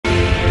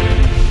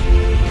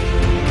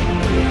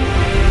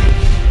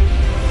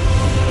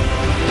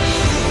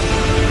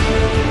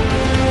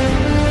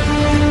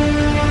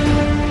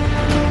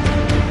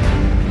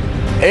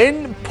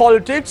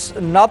politics,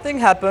 nothing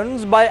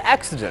happens by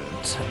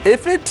accident.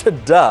 If it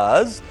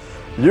does,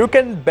 you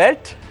can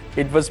bet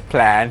it was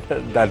planned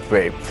that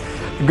way.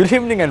 Good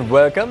evening and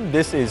welcome.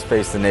 This is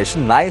Face the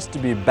Nation. Nice to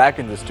be back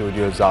in the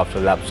studios after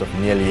a lapse of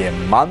nearly a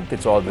month.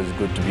 It's always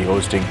good to be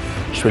hosting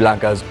Sri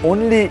Lanka's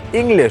only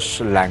English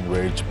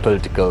language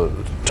political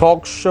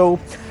talk show.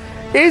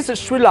 Is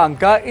Sri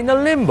Lanka in a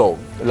limbo?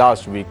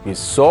 Last week we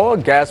saw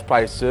gas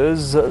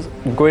prices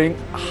going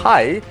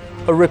high,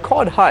 a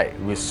record high.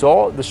 We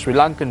saw the Sri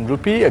Lankan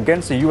rupee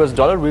against the US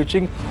dollar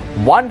reaching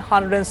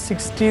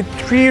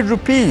 163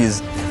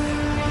 rupees.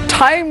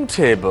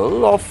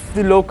 Timetable of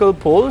the local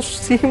polls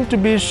seem to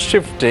be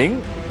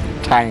shifting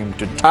time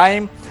to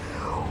time.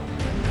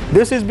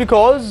 This is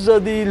because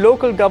the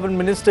local government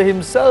minister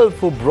himself,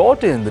 who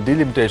brought in the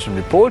delimitation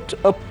report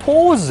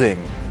opposing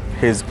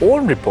his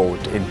own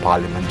report in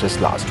Parliament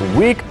just last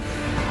week.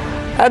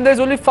 And there's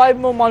only 5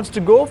 more months to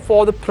go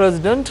for the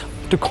president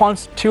to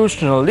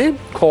constitutionally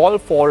call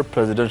for a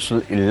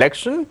presidential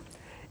election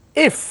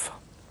if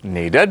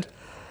needed.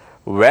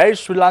 Where is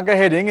Sri Lanka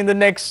heading in the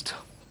next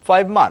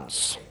 5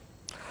 months?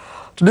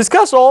 To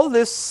discuss all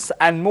this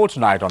and more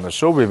tonight on the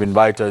show, we've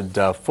invited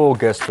 4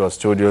 guests to our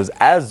studios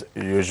as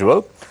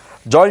usual.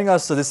 Joining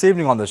us this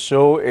evening on the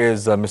show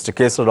is Mr.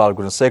 Kesarao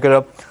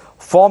Gunasekara,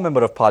 former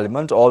Member of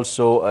Parliament,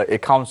 also a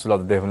councillor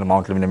of the Devon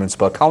Mount Limina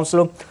Municipal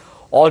Council.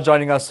 All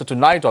joining us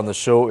tonight on the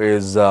show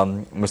is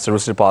Mr.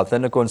 Rusiripal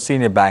Thenakon,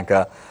 Senior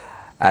Banker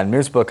and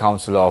Municipal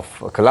Councillor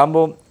of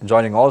Colombo.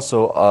 Joining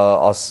also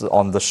us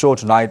on the show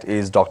tonight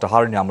is Dr.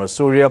 Harini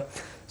Amarasuriya,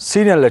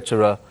 Senior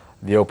Lecturer,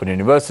 the Open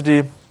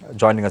University.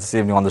 Joining us this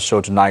evening on the show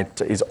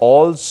tonight is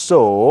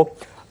also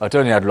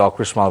Attorney at Law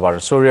Krishmal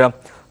Varasuriya,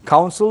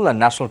 Council and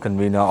National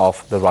Convener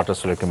of the Rata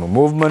Sulekama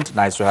Movement.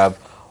 Nice to have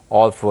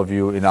all 4 of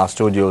you in our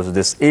studios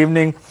this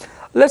evening.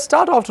 Let's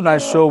start off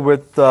tonight's show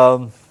with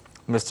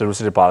Mr.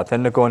 Rusiripal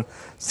Thenakon,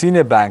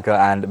 Senior Banker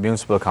and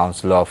Municipal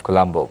Councillor of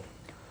Colombo.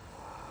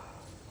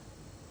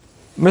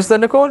 Mr.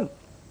 Thenakon,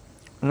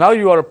 now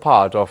you are a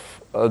part of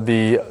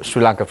the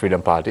Sri Lanka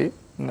Freedom Party,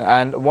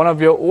 and one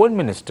of your own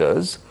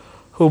ministers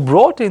who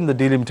brought in the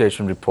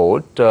delimitation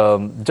report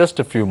just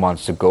a few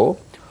months ago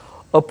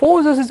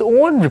opposes his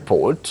own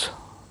report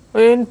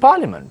in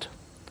Parliament.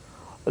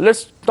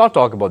 Let's not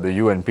talk about the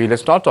UNP,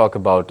 let's not talk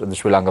about the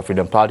Sri Lanka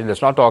Freedom Party,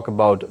 let's not talk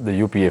about the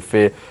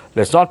UPFA,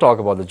 let's not talk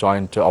about the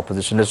joint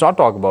opposition, let's not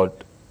talk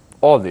about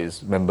all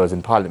these members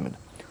in Parliament.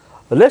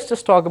 Let's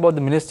just talk about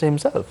the minister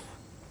himself.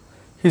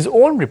 His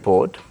own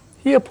report,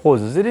 he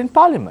opposes it in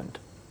Parliament.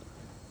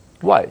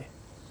 Why?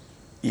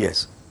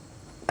 Yes.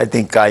 I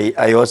think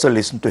I also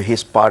listened to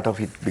his part of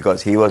it,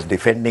 because he was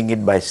defending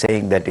it by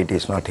saying that it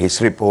is not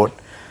his report,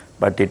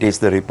 but it is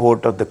the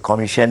report of the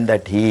commission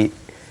that he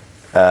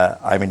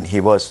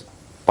was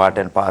part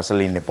and parcel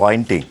in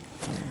appointing.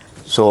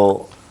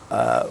 So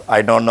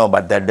I don't know,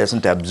 but that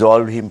doesn't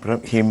absolve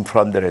him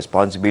from the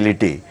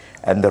responsibility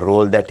and the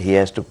role that he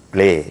has to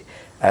play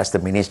as the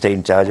minister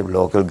in charge of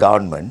local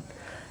government,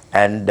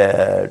 and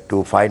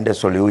to find a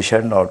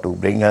solution or to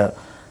bring a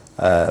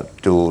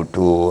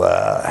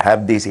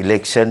have these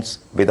elections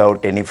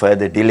without any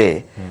further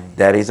delay.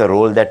 There is a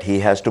role that he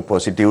has to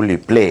positively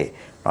play,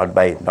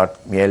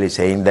 not merely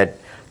saying that,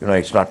 you know,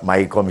 it's not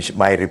my commission,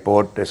 my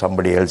report,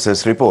 somebody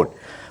else's report.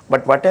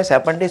 But what has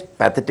happened is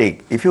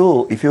pathetic. If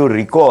you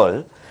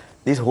recall,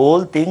 this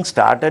whole thing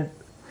started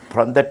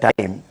from the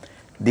time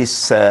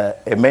this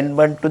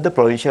amendment to the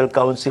Provincial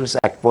Councils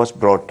Act was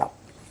brought up.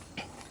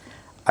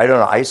 I don't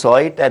know, I saw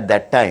it at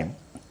that time.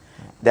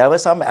 There were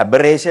some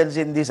aberrations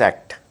in this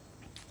act.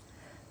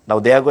 Now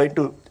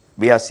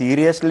we are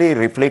seriously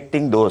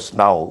reflecting those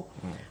now,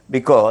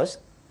 because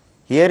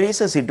here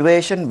is a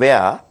situation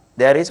where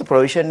there is a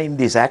provision in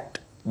this act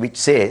which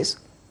says,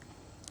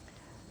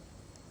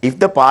 if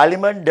the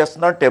Parliament does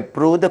not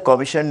approve the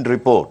Commission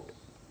report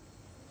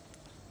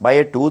by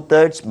a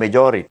 2/3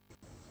 majority,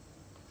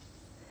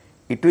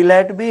 it will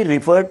have to be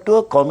referred to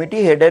a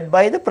committee headed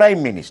by the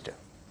Prime Minister.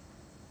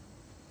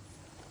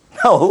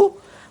 Now,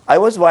 I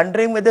was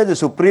wondering whether the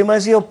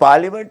supremacy of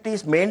Parliament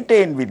is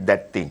maintained with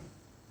that thing.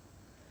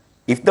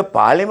 If the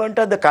Parliament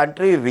of the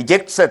country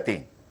rejects a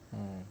thing,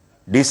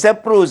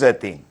 disapproves a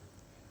thing,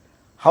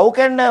 how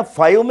can a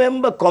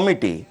 5-member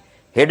committee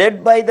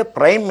headed by the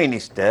Prime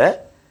Minister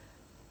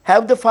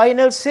have the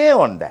final say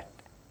on that?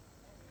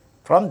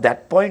 From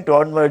that point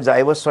onwards,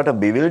 I was sort of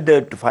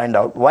bewildered to find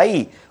out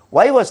why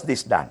was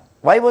this done?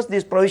 Why was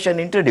this provision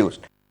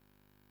introduced?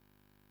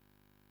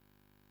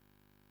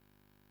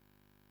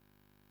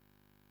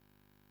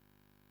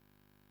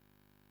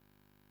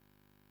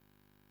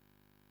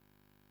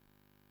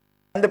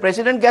 And the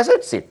President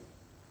gazettes it.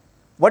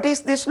 What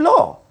is this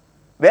law?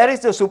 Where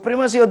is the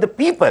supremacy of the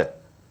people?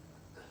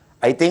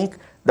 I think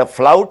the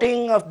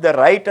flouting of the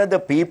right of the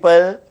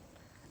people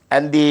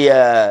and the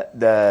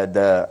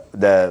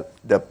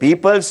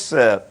people's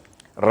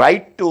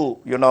right to,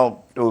 you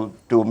know,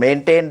 to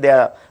maintain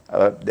their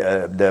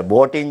the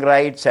voting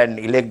rights and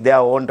elect their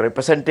own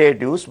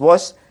representatives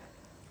was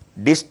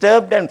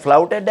disturbed and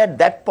flouted at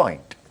that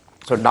point.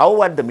 So now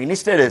what the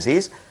minister does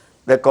is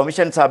The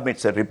commission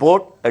submits a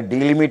report, a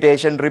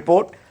delimitation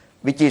report,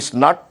 which is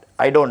not,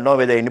 I don't know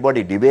whether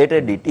anybody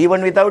debated it.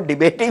 Even without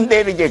debating,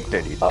 they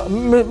rejected it.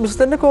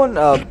 Mr. Nikon,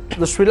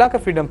 the Sri Lanka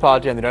Freedom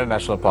Party and the United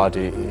National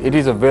Party, it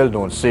is a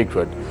well-known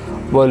secret,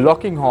 were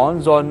locking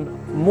horns on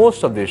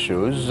most of the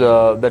issues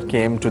that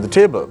came to the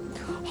table.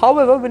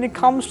 However, when it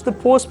comes to the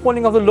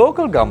postponing of the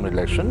local government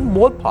election,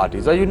 both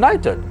parties are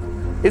united.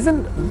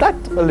 Isn't that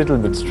a little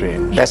bit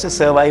strange? That's a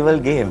survival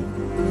game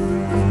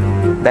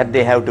that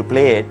they have to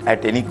play it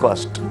at any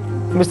cost.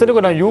 Mr.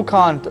 Nikon, you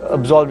can't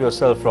absolve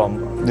yourself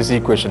from this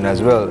equation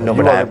as well. No,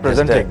 you but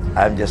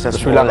I'm just a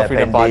small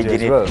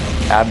appendage in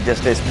it. I'm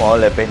just a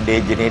small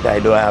appendage in it.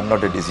 I'm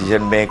not a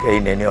decision maker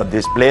in any of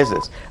these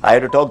places. I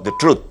have to talk the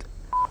truth.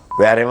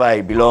 Wherever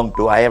I belong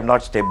to, I have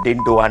not stepped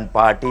into one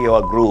party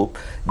or group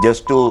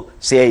just to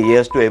say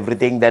yes to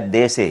everything that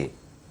they say.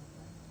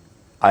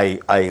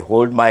 I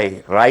hold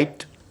my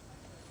right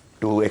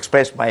to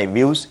express my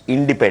views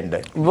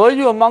independently. Were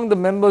you among the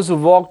members who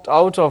walked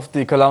out of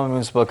the Colombo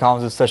Municipal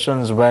Council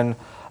sessions when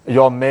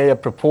your mayor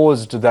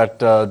proposed that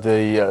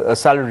the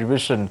salary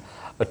revision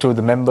to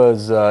the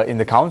members in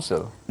the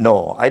council?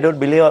 No, I don't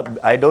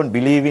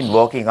believe in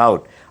walking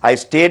out. I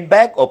stayed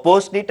back,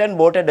 opposed it and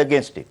voted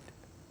against it.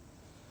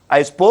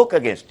 I spoke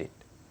against it.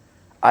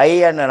 I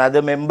and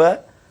another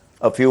member,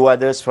 a few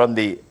others from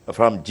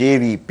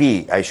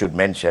JVP, I should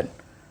mention,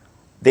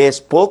 they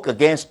spoke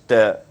against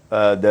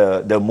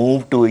the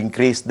move to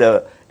increase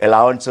the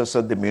allowances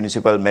of the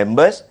municipal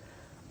members.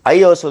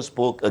 I also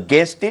spoke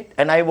against it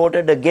and I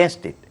voted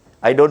against it.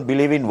 I don't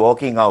believe in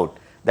walking out.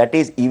 That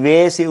is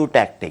evasive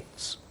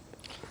tactics.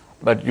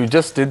 But you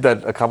just did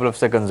that a couple of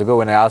seconds ago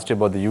when I asked you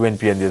about the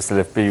UNP and the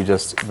SLFP. You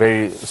just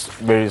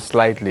very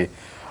slightly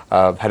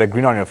had a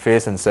grin on your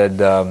face and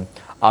said,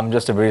 I'm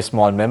just a very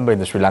small member in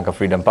the Sri Lanka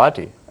Freedom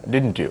Party,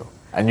 didn't you?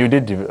 And you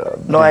did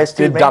no, I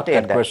still duck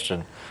maintain that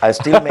question. I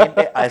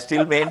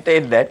still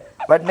maintain that.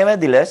 But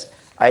nevertheless,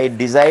 I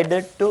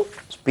decided to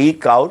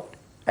speak out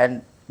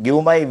and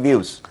give my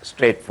views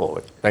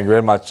straightforward. Thank you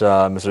very much,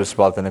 Mr.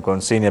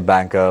 Rispaal, senior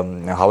banker.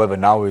 However,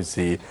 now is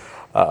the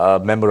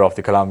member of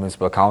the Colombo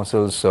Municipal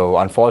Council. So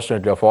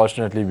unfortunately or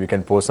fortunately, we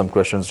can pose some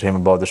questions to him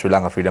about the Sri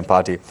Lanka Freedom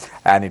Party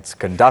and its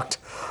conduct.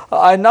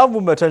 I now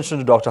move my attention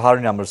to Dr.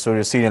 Harini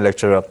Amarasuriya, senior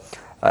lecturer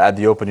at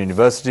the Open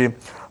University.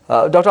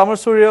 Dr.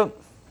 Amarasuriya,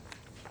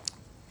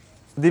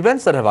 the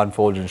events that have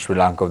unfolded in Sri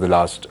Lanka over the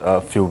last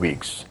few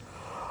weeks.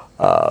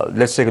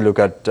 Let's take a look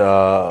at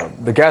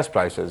the gas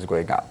prices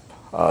going up.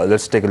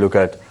 Let's take a look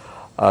at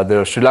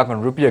the Sri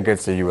Lankan rupee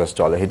against the US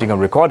dollar, hitting a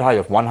record high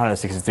of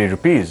 163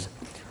 rupees.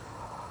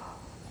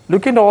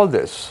 Looking at all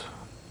this,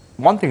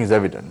 one thing is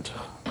evident.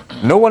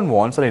 No one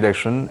wants an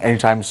election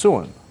anytime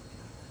soon.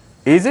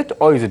 Is it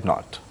or is it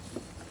not?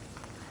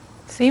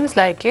 Seems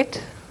like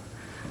it.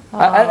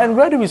 And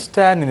where do we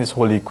stand in this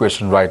whole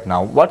equation right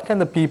now? What can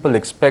the people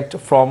expect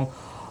from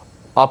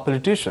our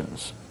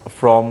politicians,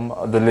 from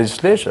the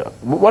legislature?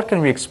 What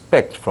can we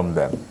expect from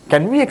them?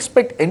 Can we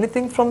expect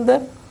anything from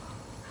them?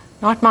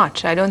 Not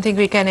much. I don't think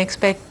we can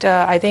expect.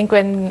 I think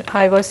when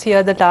I was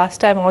here the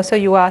last time also,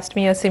 you asked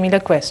me a similar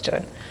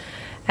question.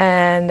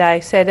 And I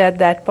said at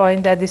that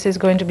point that this is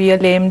going to be a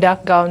lame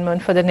duck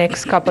government for the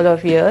next couple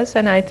of years.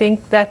 And I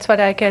think that's what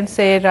I can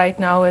say right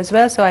now as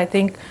well. So I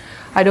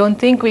don't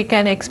think we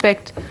can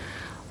expect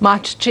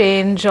much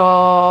change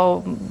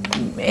or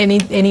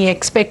any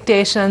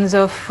expectations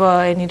of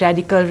any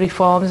radical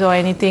reforms or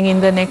anything in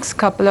the next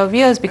couple of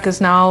years, because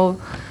now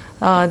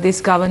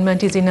this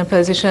government is in a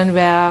position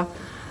where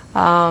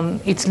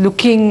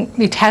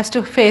it has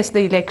to face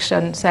the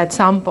elections at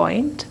some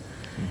point,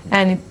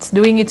 and it's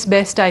doing its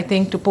best, I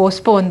think, to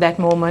postpone that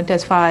moment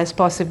as far as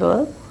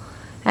possible.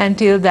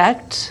 Until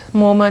that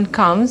moment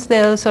comes,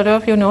 they'll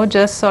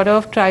just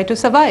try to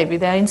survive.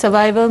 They're in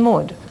survival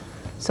mode.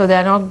 So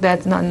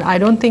I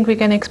don't think we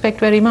can expect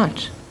very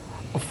much.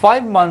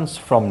 5 months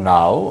from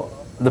now,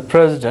 the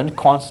president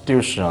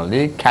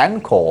constitutionally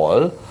can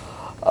call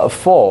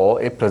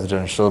for a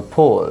presidential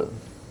poll.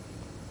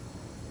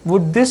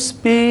 Would this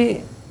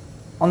be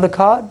on the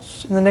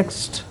cards in the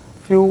next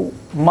few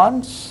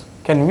months?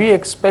 Can we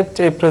expect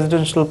a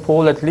presidential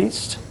poll at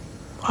least?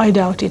 I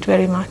doubt it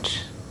very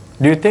much.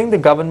 Do you think the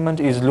government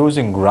is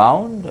losing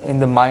ground in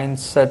the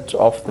mindset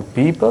of the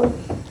people?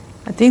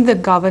 I think the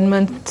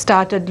government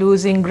started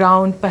losing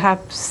ground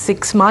perhaps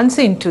 6 months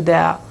into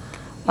their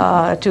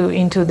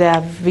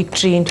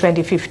victory in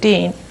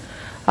 2015.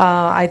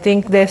 I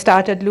think they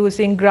started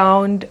losing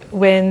ground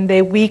when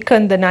they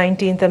weakened the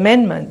 19th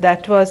Amendment.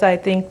 That was, I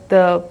think,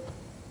 the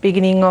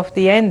beginning of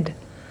the end.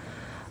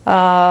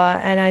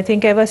 And I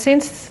think ever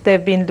since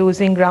they've been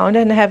losing ground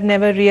and have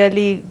never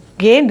really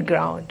gained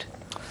ground.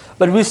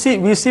 But we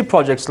see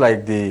projects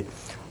like the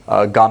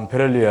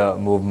Gampiraliya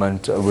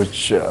movement,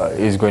 which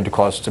is going to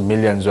cost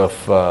millions of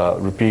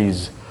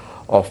rupees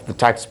of the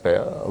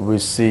taxpayer. We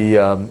see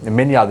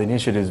many other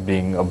initiatives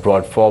being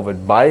brought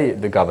forward by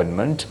the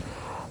government,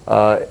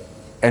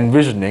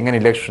 envisioning an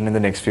election in the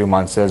next few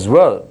months as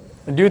well.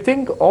 Do you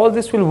think all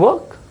this will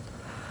work?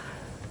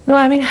 No,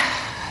 I mean,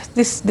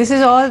 this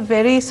is all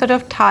very sort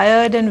of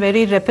tired and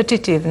very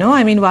repetitive, no?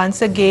 I mean,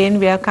 once again,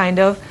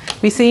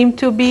 we seem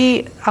to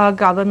be, our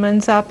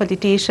governments, our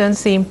politicians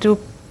seem to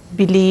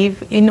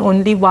believe in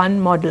only one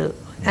model,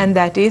 and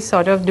that is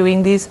sort of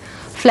doing these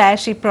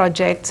flashy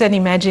projects and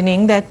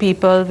imagining that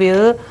people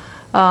will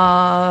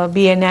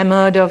be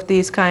enamored of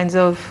these kinds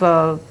of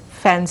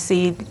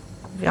fancy,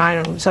 I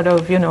don't know, sort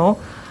of, you know,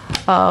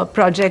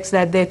 projects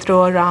that they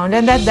throw around,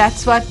 and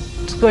that's what's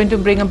going to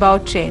bring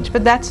about change.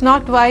 But that's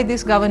not why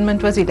this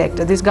government was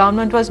elected. This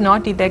government was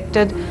not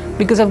elected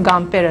because of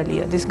Gamper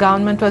earlier. This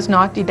government was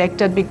not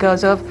elected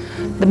because of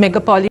the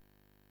megapolitan.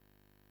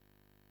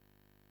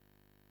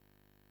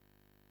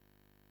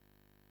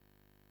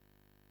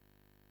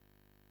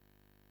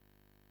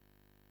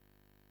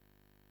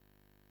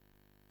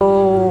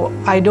 So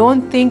I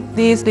don't think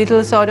these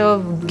little sort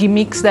of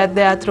gimmicks that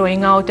they are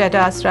throwing out at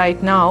us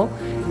right now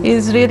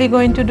is really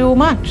going to do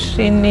much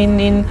in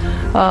gaining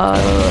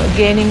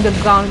the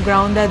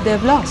ground that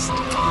they've lost.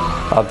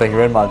 Thank you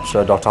very much,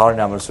 Dr.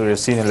 Harina Amarsurya,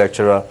 Senior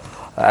Lecturer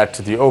at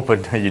the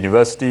Open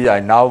University. I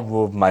now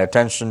move my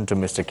attention to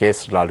Mr.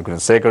 Kesaralal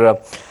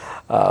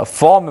Gunasekara,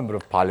 former Member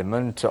of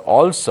Parliament,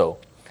 also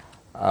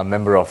a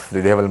member of the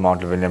Deval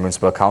Mount Lavinia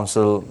Municipal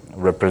Council,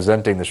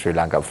 representing the Sri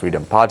Lanka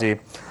Freedom Party.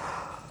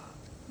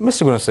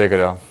 Mr.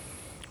 Gunasekara,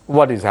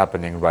 what is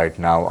happening right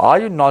now? Are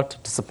you not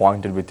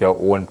disappointed with your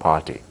own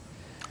party?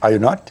 Are you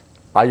not?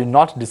 Are you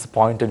not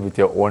disappointed with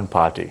your own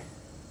party?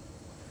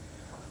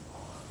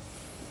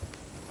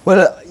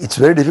 Well, it's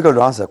very difficult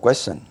to answer a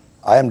question.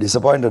 I am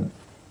disappointed.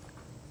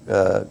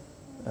 To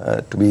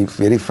be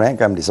very frank,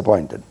 I'm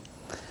disappointed.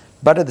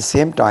 But at the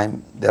same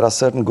time, there are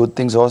certain good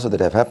things also that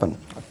have happened.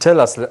 Tell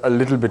us a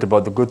little bit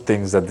about the good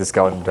things that this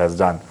government has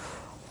done.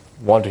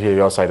 Want to hear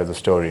your side of the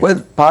story. Well,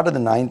 part of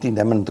the 19th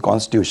Amendment of the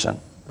Constitution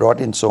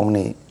brought in so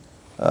many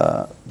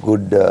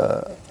good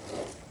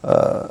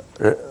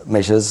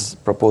measures,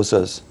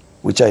 proposals,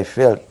 which I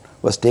felt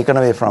was taken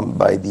away from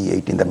by the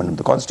 18th Amendment of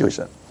the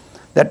Constitution.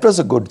 That was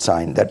a good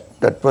sign.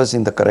 That was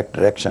in the correct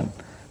direction.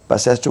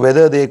 But as to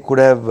whether they could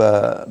have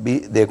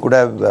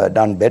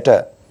done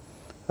better,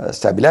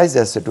 stabilize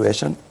their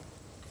situation,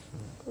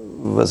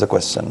 was a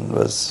question.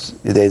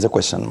 There is a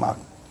question mark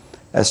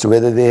as to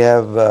whether they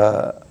have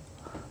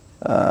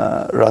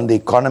run the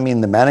economy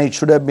in the manner it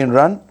should have been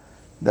run.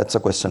 That's a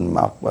question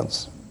mark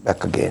once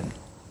back again.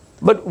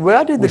 But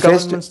where did the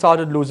government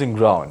started losing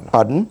ground?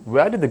 Pardon?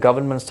 Where did the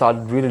government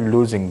started really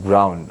losing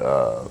ground,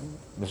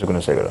 Mr.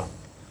 Gunasekara?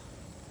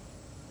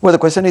 Well, the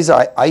question is,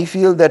 I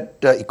feel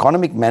that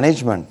economic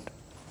management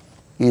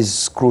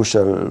is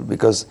crucial,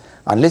 because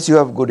unless you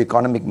have good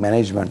economic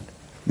management,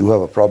 you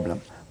have a problem.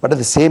 But at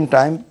the same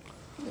time,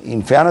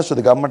 in fairness to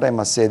the government, I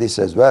must say this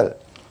as well,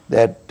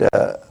 that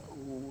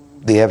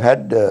they have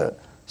had a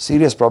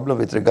serious problem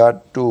with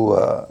regard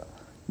to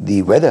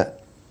the weather,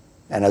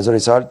 and as a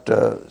result,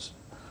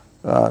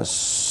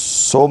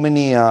 so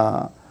many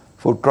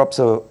food crops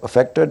are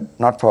affected,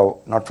 not for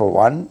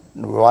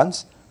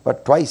once,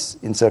 but twice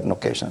in certain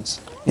occasions,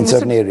 in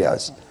certain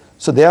areas.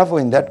 So therefore,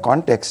 in that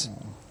context,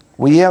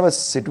 we have a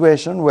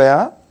situation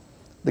where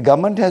the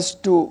government has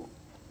to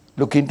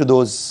look into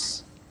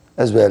those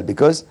as well,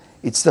 because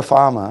it's the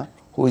farmer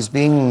who is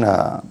being,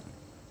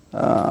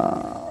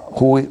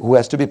 who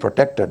has to be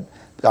protected.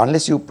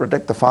 Unless you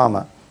protect the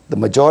farmer, the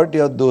majority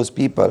of those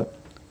people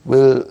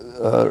will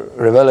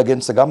rebel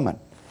against the government.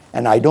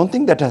 And I don't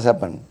think that has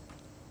happened.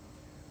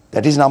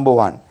 That is number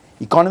one.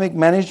 Economic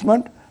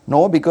management,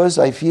 no, because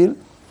I feel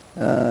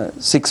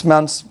 6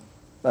 months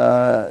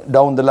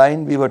down the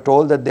line, we were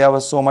told that there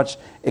was so much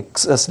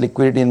excess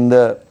liquidity in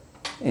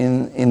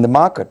the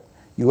market.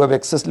 You have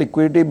excess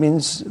liquidity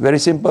means very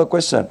simple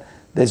question.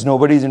 There's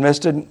nobody is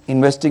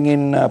investing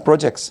in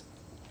projects.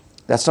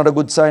 That's not a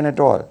good sign at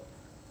all.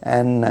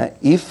 And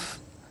if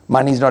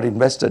money is not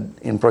invested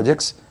in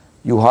projects,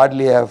 you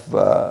hardly have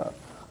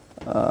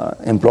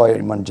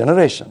employment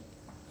generation.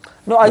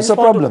 No, I That's a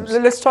problem.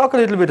 Let's talk a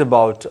little bit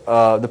about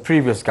the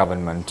previous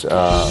government,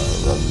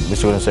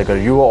 Mr.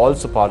 Gunasekara. You were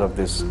also part of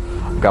this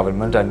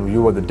government, and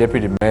you were the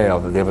deputy mayor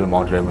of the Deval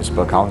Mount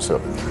Municipal Council.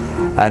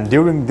 And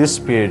during this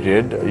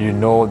period, you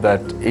know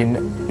that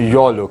in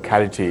your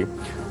locality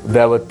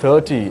there were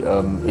 30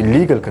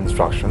 illegal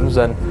constructions,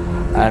 and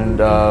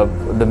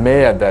the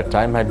mayor at that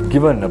time had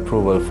given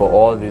approval for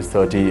all these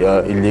 30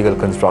 illegal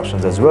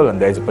constructions as well, and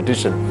there is a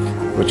petition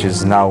which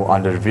is now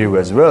under review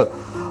as well.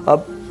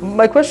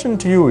 My question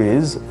to you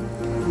is,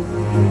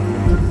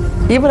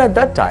 even at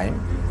that time,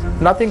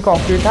 nothing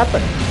concrete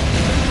happened.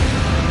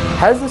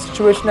 Has the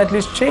situation at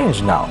least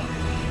changed now,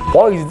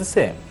 or is it the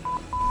same?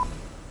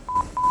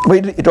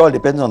 Well, it all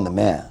depends on the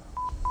mayor.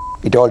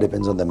 It all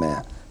depends on the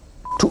mayor.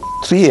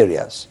 Three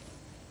areas: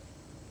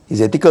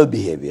 his ethical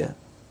behavior,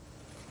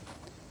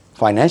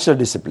 financial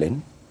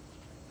discipline,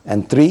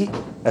 and three,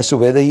 as to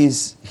whether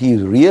he's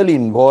really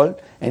involved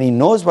and he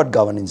knows what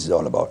governance is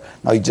all about.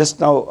 Now, you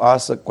just now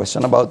asked a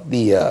question about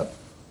the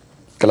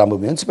Colombo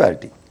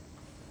municipality.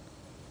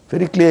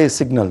 Very clear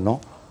signal,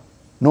 no?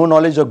 No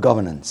knowledge of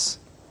governance.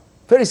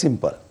 Very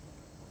simple.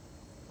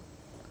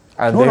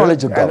 And no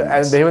knowledge of governance.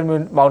 And the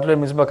Havel Mount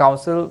Municipal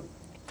Council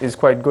is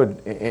quite good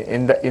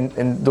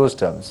in those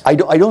terms. I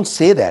don't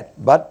say that,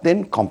 but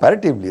then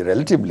comparatively,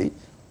 relatively,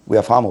 we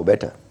are far more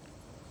better.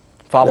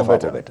 Far more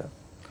better.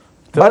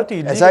 But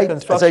as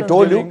I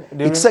told you,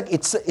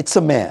 it's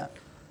a mayor.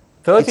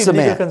 30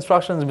 illegal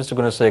constructions, Mr.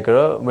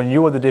 Gunasekara, when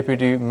you were the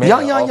deputy mayor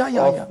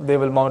of the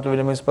Mount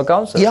Municipal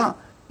Council. Yeah,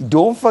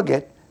 don't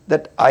forget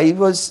that I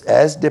was,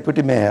 as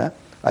deputy mayor,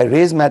 I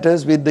raised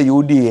matters with the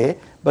UDA,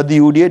 but the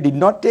UDA did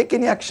not take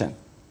any action.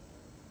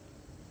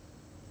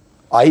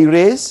 I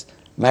raised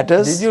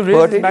matters. Did you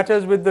raise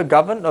matters with the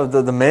governor,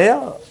 the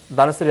mayor,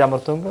 Dhanasri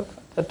Amartunga?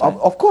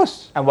 Of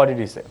course. And what did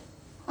he say?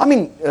 I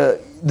mean,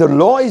 the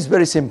law is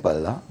very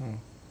simple.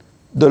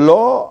 The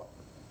law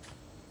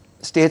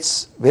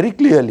states very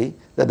clearly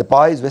that the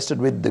power is vested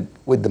with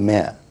the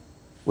mayor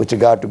with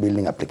regard to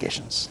building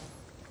applications,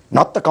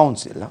 not the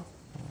council.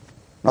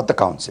 Not the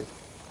council.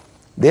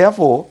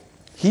 Therefore,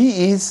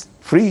 he is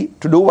free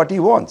to do what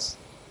he wants.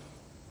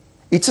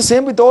 It's the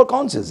same with all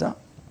councils.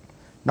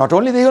 Not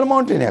only the Havel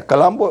Mountain here,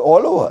 Colombo,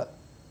 all over.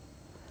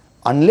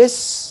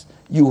 Unless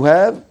you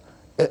have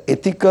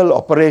ethical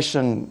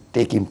operation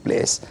taking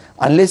place,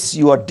 unless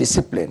you are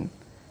disciplined,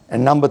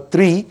 and number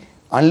 3,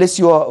 unless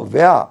you are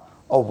aware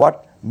of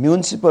what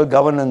municipal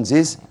governance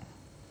is,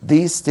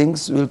 these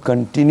things will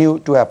continue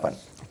to happen.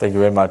 Thank you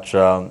very much,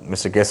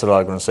 Mr.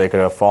 Kesarwal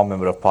Gunasekara, a former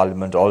Member of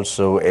Parliament,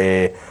 also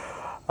a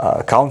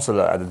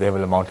councillor at the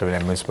Havel Mount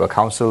Municipal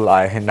Council.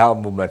 I now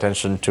move my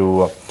attention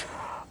to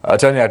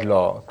Attorney at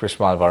Law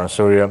Krishmal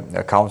Varansurya,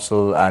 a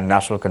council and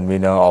national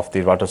convener of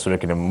the Rata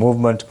Surakina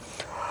movement.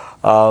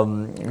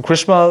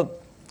 Krishmal,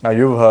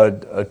 you've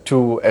heard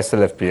 2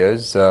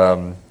 SLFPers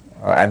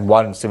and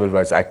 1 civil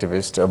rights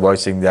activist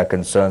voicing their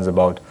concerns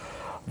about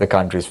the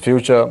country's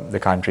future, the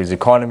country's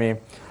economy,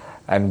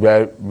 and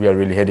where we are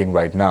really heading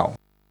right now.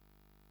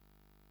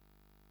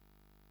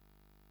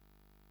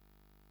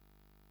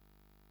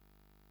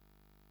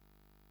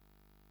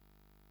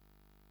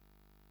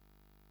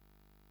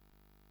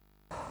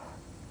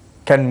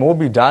 Can more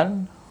be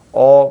done,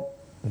 or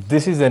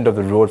this is the end of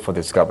the road for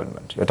this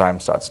government? Your time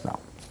starts now.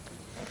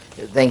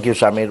 Thank you,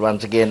 Samir.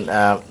 Once again,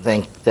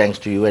 thanks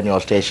to you and your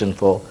station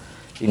for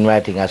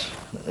inviting us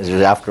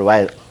after a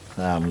while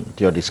to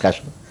your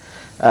discussion.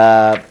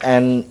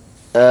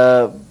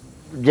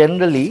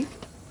 Generally,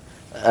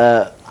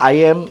 I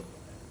am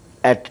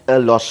at a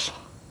loss,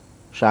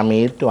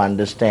 Shamir, to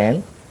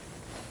understand.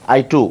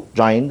 I too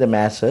join the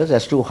masses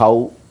as to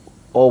how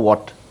or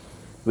what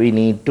we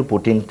need to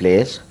put in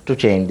place to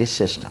change this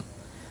system.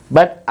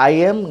 But I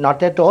am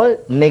not at all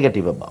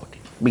negative about it,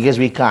 because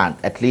we can't.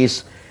 At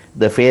least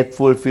the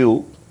faithful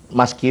few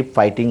must keep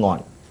fighting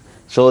on,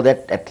 so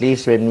that at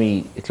least when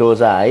we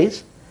close our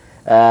eyes,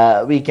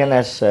 we can,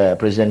 as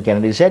President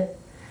Kennedy said,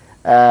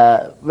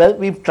 well,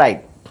 we've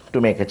tried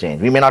to make a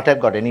change. We may not have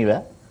got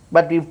anywhere,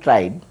 but we've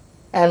tried,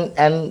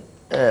 and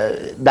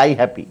die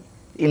happy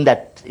in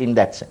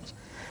that sense.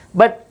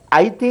 But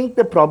I think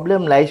the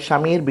problem lies,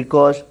 Shamir,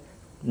 because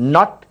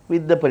not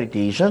with the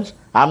politicians.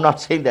 I'm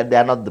not saying that they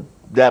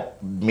are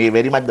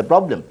very much the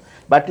problem,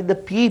 but with the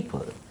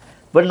people.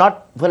 But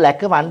not for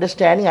lack of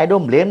understanding. I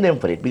don't blame them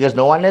for it, because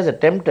no one has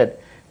attempted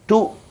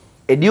to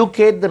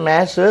educate the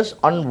masses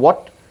on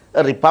what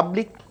a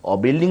republic or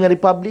building a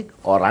republic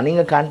or running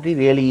a country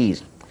really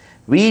is.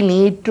 We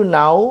need to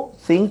now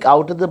think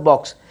out of the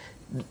box.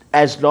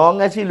 As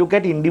long as we look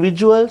at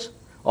individuals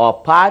or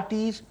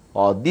parties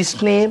or this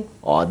name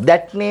or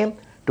that name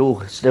to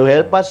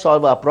help us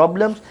solve our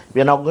problems,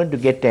 we are not going to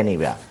get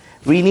anywhere.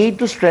 We need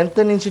to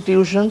strengthen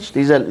institutions.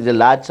 This is a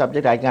large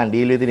subject. I can't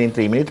deal with it in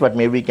 3 minutes, but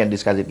maybe we can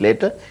discuss it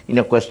later in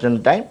a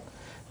question time.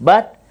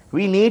 But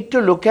we need to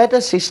look at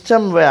a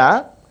system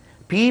where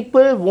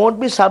people won't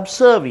be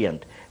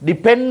subservient,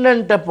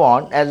 dependent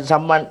upon, as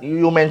someone,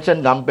 you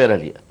mentioned Gamper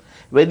earlier.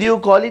 Whether you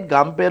call it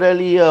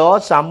Gamperali or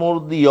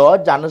Samurdhi or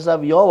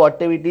Janasavi or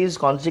whatever it is,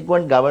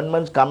 consequent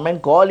governments come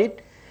and call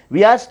it,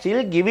 we are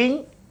still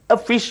giving a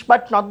fish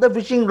but not the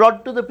fishing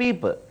rod to the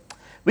people.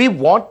 We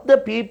want the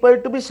people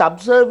to be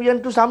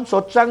subservient to some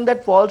sotsang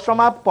that falls from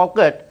our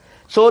pocket,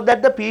 so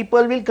that the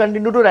people will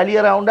continue to rally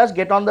around us,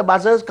 get on the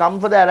buses, come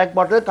for the arak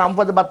bottle, come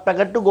for the butt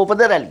packet to go for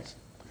the rallies.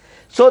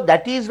 So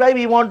that is why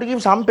we want to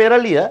give some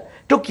paralia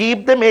to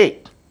keep them, hey,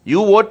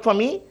 you vote for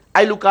me,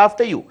 I look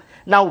after you.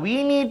 Now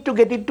we need to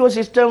get into a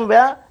system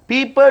where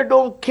people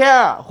don't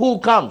care who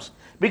comes,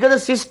 because the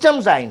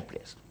systems are in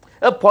place.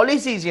 A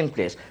policy is in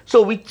place.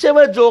 So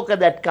whichever joker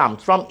that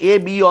comes from A,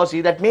 B or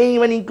C, that may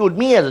even include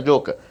me as a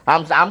joker.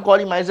 I'm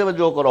calling myself a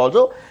joker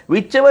also.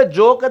 Whichever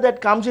joker that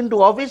comes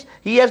into office,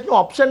 he has no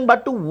option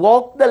but to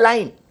walk the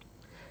line.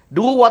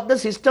 Do what the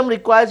system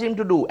requires him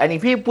to do. And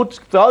if he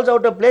falls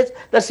out of place,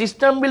 the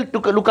system will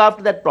look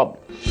after that problem.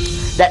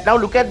 Now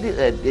look at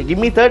this, give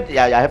me 30,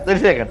 I have 30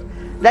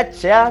 seconds. That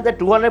share, the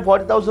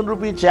 240,000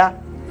 rupee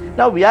share.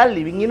 Now we are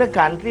living in a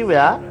country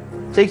where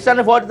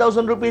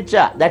 640,000 rupees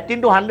share, that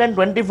into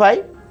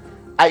 125,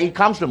 it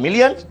comes to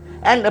millions,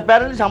 and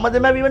apparently some of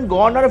them have even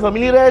gone on a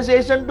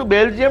familiarization to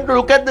Belgium to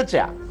look at the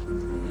share.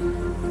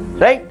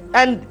 right?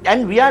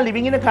 And we are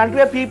living in a country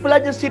where people are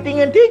just sitting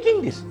and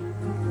taking this.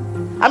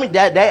 I mean,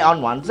 they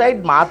on one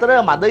side,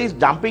 mother is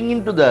jumping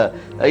into the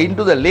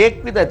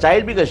lake with a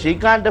child because she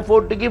can't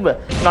afford to give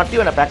not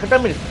even a packet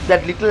of milk.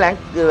 That little,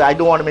 I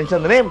don't want to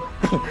mention the name,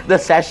 the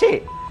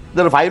sachet,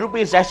 the 5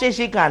 rupees sachet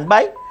she can't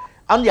buy.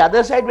 On the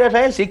other side, we are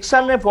trying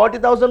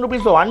 640,000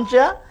 rupees for one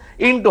chair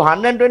into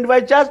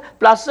 125 chairs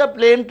plus a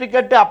plane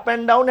ticket up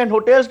and down and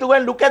hotels to go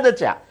and look at the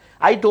chair.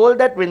 I told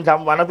that when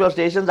one of your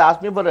stations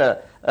asked me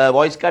for a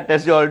voice cut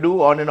as you all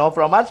do on and off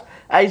from us,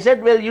 I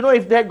said, well, you know,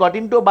 if they had got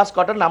into a bus,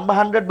 got a number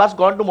 100 bus,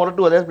 gone to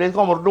Moratua, there's a place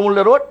called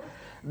Moratua Road,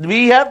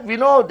 we have, you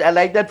know,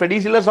 like that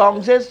Freddie Silla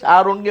song says,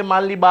 Arunge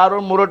Malli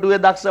Baron Moratua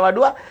Daksa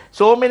Vadua,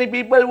 so many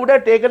people would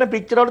have taken a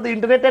picture out of the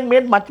internet and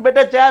made much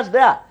better chairs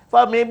there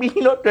for maybe,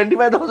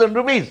 25,000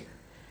 rupees.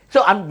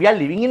 So we are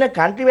living in a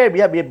country where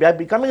we are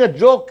becoming a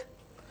joke.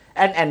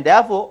 And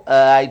therefore,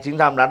 I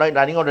think I'm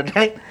running out of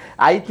time.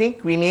 I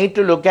think we need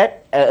to look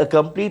at a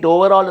complete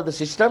overall of the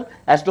system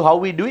as to how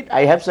we do it.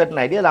 I have certain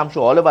ideas. I'm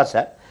sure all of us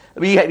have.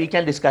 We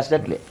can discuss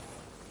that later.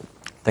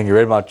 Thank you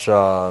very much,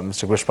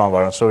 Mr. Grishma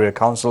Varanasuria,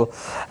 Council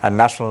and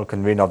National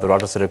Convener of the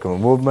Rata Sirakuma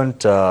Movement.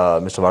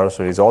 Mr.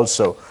 Varanasuria is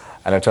also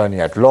an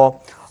attorney at law.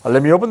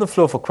 Let me open the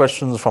floor for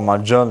questions from our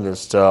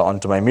journalists.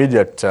 Onto my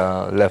immediate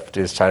left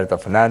is Charita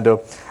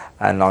Fernando,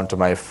 and onto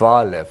my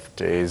far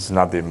left is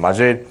Nadim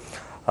Majid.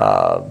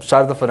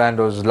 Charita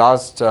Fernando's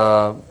last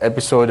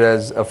episode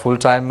as a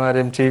full-timer at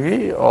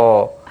MTV,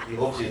 or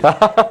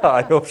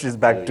I hope she's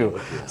back too.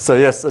 So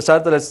yes,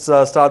 Charita,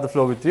 let's start the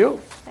floor with you.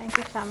 Thank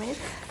you, Shamir.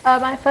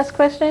 My first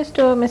question is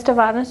to Mr.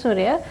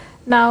 Varanasuria.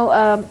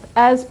 Now,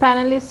 as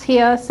panelists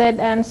here said,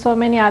 and so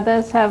many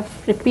others have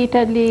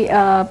repeatedly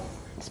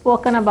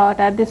spoken about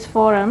at this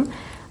forum,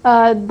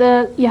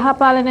 the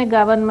Yahapalana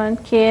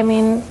government came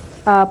in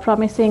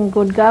promising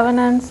good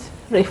governance,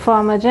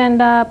 reform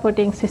agenda,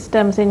 putting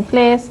systems in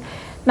place.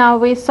 Now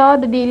we saw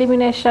the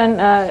delimitation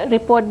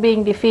report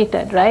being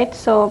defeated, right?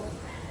 So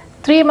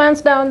 3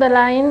 months down the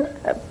line,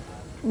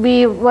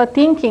 we were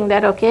thinking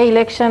that, okay,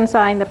 elections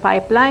are in the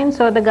pipeline,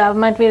 so the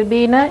government will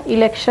be in an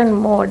election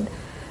mode.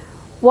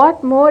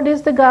 What mode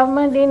is the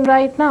government in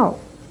right now?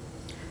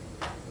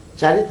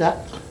 Charita,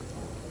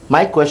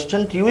 my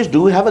question to you is, do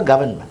you have a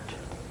government?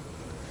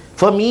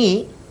 For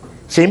me,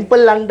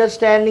 simple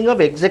understanding of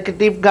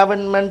executive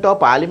government or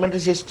parliamentary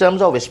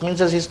systems or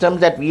Westminster systems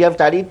that we have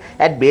studied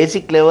at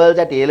basic levels,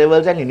 at A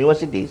levels and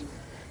universities,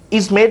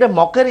 is made a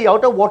mockery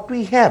out of what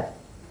we have.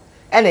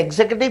 An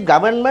executive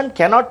government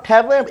cannot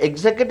have an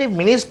executive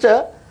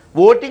minister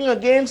voting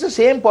against the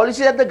same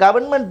policy that the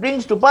government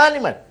brings to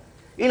parliament.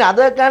 In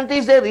other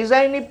countries, they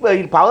resign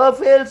if power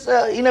fails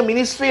in a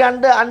ministry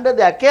under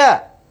their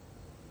care.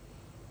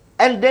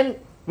 And then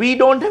we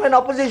don't have an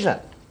opposition.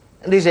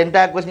 And this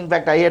entire question, in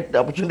fact, I had the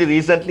opportunity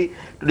recently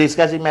to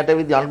discuss this matter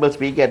with the Honourable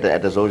Speaker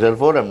at a social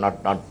forum,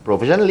 not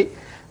professionally.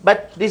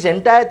 But this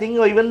entire thing,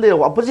 or even the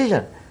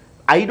opposition,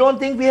 I don't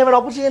think we have an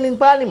opposition in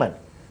Parliament.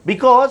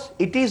 Because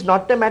it is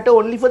not a matter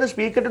only for the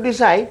Speaker to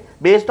decide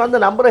based on the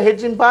number of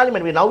heads in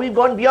Parliament. Now we've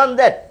gone beyond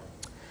that.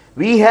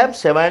 We have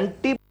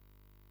 70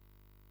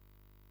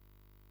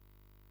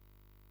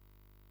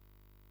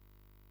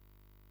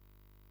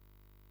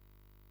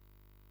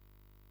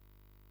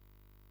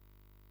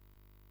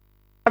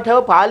 not have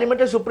a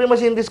parliamentary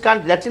supremacy in this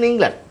country. That's in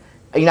England.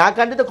 In our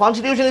country, the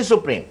constitution is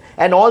supreme.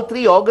 And all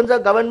three organs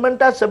of government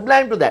are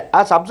sublime to that,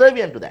 are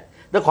subservient to that.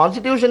 The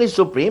constitution is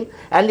supreme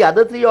and the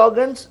other three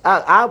organs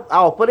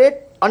operate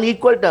on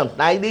equal terms.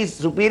 Neither is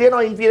superior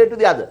nor inferior to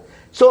the other.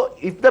 So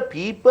if the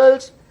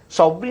people's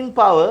sovereign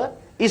power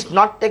is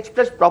not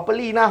expressed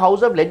properly in a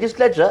house of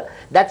legislature,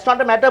 that's not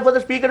a matter for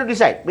the Speaker to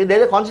decide. There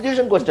is a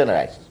constitution question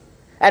arises.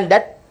 And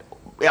that,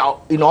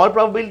 in all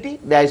probability,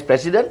 there is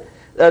precedent.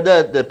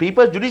 The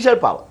people's judicial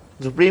power,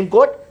 the Supreme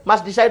Court,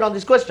 must decide on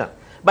this question.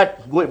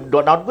 But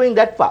not going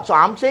that far. So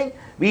I'm saying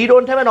we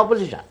don't have an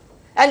opposition.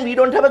 And we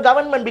don't have a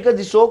government because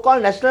the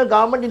so-called national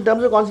government in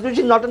terms of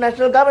constitution is not a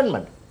national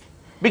government.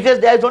 Because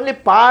there is only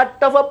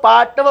part of a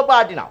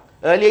party now.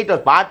 Earlier it was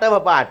part of a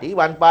party,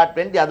 one part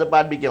went, the other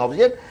part became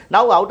opposition.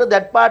 Now out of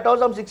that part,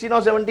 also some 16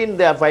 or 17,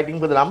 they are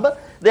fighting for the number,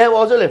 they have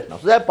also left now.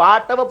 So they are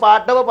part of a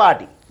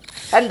party.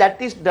 And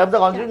that is the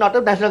constitution, not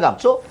a national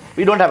government. So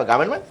we don't have a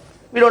government,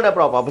 we don't have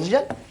proper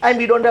opposition, and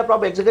we don't have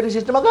proper executive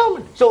system of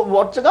government. So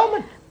what's a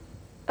government?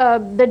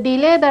 The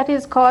delay that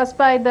is caused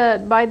by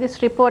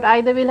this report,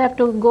 either we'll have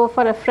to go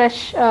for a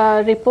fresh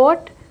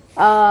report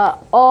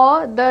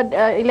or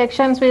the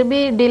elections will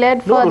be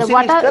delayed further.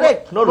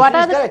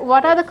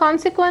 What are the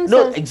consequences?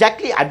 No,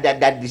 exactly.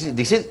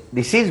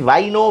 This is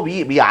why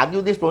we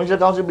argue this provincial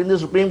council in the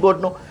Supreme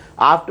Court. No,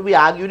 after we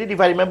argued it,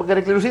 if I remember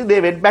correctly, they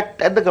went back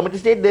at the committee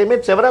stage. They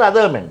made several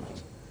other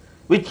amendments,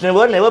 which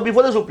were never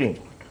before the Supreme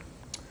Court.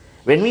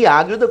 When we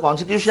argued the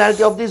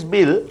constitutionality of this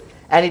bill,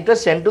 and it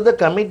was sent to the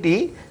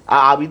committee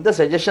with the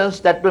suggestions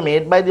that were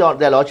made by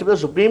the Lordship of the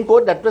Supreme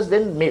Court, that was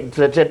then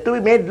said to be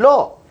made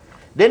law.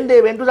 Then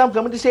they went to some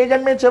committee stage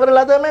and made several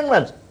other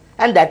amendments.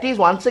 And that is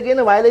once again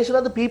a violation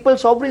of the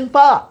people's sovereign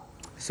power.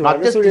 So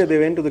Not just Surya, they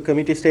went to the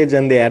committee stage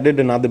and they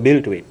added another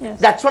bill to it. Yes.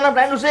 That's what I'm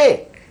trying to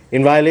say.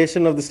 In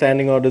violation of the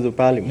standing orders of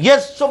Parliament.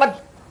 Yes, so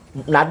but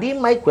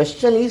Nadeem, my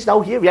question is now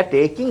here we are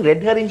taking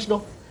red herrings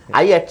now.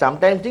 I at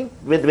sometimes think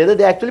whether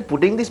they are actually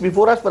putting this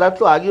before us for us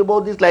to argue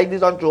about this like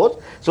this on shows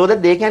so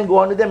that they can go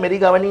on with their merry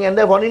governing and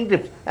their foreign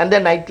trips and their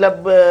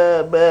nightclub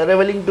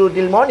reveling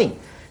till morning.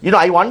 You know,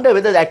 I wonder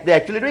whether they're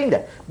actually doing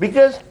that.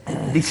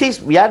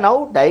 Because we are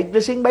now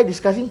digressing by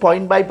discussing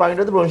point by point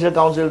of the Provincial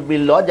Council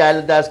bill or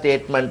Jayalalitha's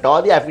statement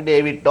or the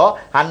affidavit or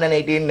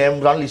 118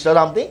 names on list or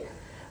something.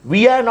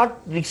 We are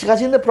not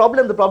discussing the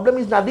problem. The problem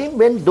is nothing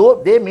when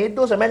they made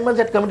those amendments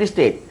at committee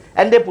stage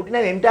and they put in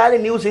an entirely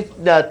new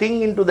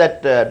thing into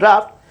that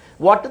draft.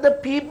 What are the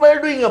people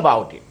doing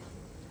about it?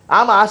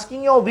 I'm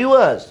asking your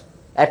viewers,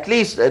 at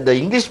least the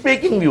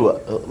English-speaking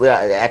viewer,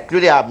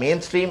 actually our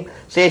mainstream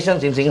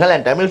stations in Sinhala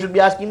and Tamil should be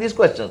asking these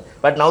questions.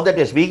 But now that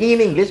we're speaking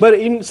in English... But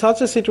in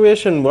such a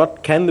situation,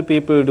 what can the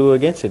people do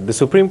against it? The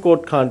Supreme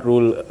Court can't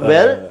rule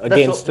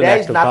against an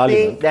act of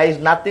Parliament. There is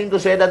nothing to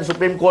say that the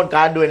Supreme Court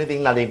can't do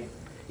anything, nothing.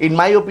 In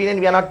my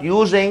opinion, we are not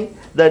using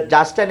the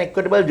just and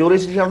equitable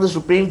jurisdiction of the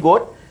Supreme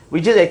Court,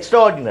 which is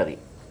extraordinary.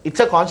 It's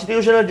a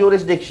constitutional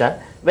jurisdiction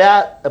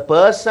where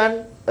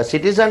a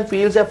citizen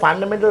feels their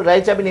fundamental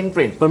rights have been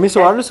infringed. But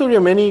Mr.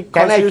 Varnasurya, many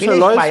constitutional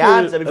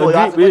lawyers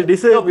will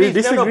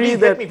disagree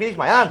that... Let me finish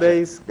my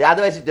answer.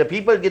 Otherwise, the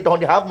people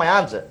don't have my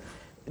answer.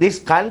 This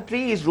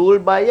country is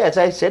ruled by, as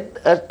I said,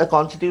 a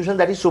constitution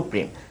that is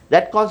supreme.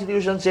 That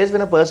constitution says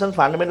when a person's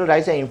fundamental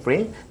rights are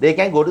infringed, they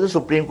can go to the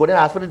Supreme Court and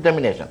ask for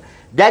determination.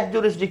 That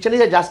jurisdiction is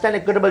a just and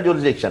equitable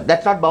jurisdiction.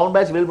 That's not bound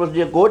by a civil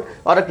procedure code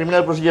or a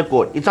criminal procedure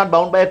code. It's not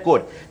bound by a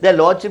code. Their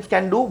lordships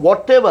can do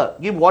whatever,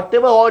 give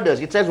whatever orders.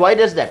 It's as wide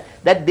as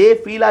that they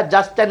feel are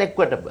just and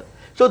equitable.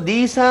 So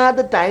these are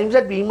the times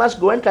that we must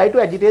go and try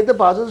to agitate the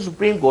powers of the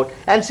Supreme Court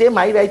and say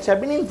my rights have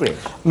been infringed.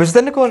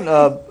 Mr. Tendukon,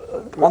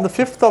 on the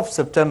 5th of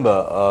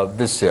September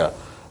this year,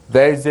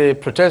 there is a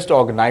protest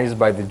organized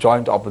by the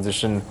joint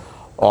opposition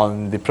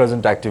on the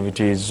present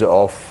activities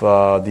of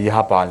the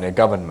Yahapalne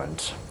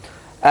government.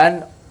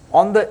 And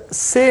on the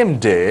same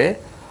day,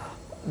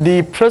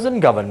 the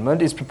present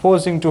government is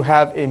proposing to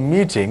have a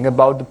meeting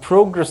about the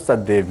progress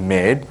that they've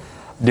made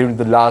during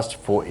the last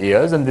 4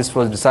 years, and this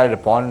was decided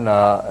upon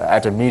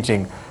at a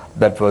meeting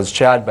that was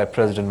chaired by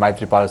President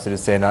Maithripala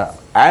Sirisena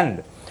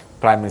and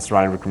Prime Minister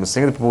Ranil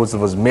Wickremesinghe. The proposal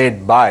was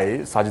made by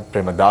Sajith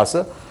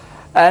Premadasa,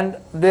 and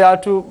they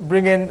are to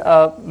bring in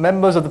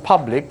members of the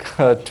public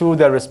to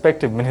their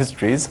respective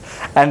ministries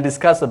and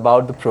discuss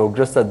about the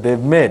progress that they've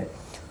made.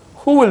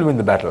 Who will win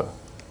the battle?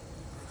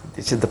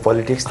 This is the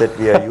politics that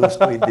we are used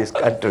to in this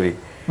country.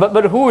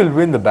 But who will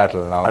win the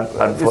battle now?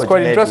 It's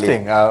quite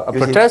interesting. A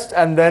protest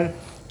and then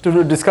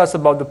to discuss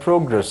about the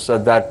progress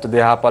that the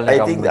Yahapalne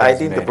government has I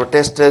think made. the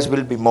protesters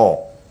will be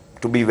more,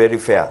 to be very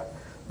fair,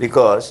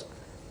 because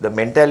the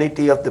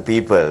mentality of the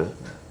people,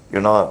 you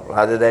know,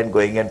 rather than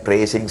going and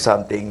praising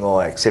something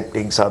or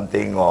accepting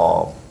something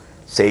or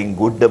saying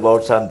good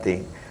about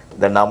something,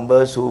 the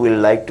numbers who will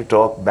like to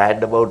talk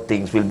bad about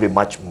things will be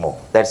much more.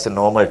 That's the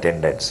normal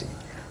tendency.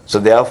 So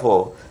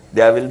therefore,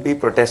 there will be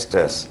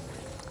protesters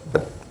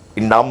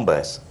in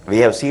numbers. We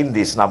have seen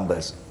these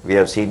numbers. We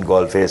have seen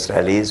Golface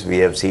rallies, we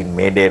have seen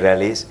May Day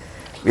rallies,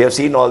 we have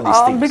seen all these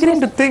things. I'm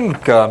beginning to think,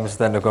 Mr.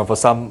 Tendukon, for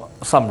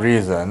some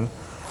reason,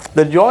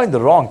 that you're in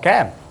the wrong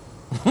camp.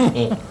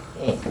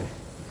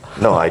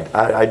 No,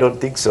 I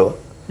don't think so.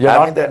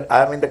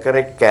 I'm in the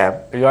correct camp.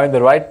 You're in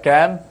the right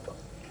camp,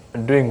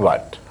 doing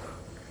what?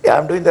 Yeah,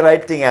 I'm doing the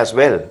right thing as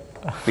well,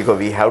 because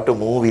we have to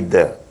move with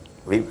the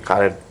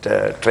current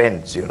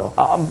trends, you know.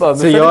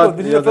 So you're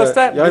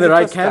in the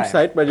right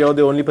campsite, but you're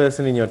the only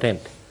person in your tent.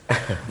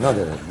 No,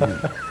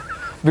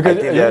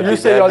 because you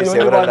say you're the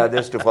only one.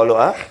 Others to follow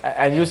up.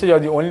 And you say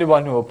you're the only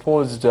one who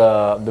opposed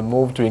the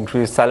move to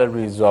increase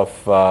salaries of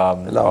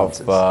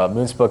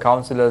municipal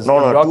councillors.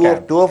 No,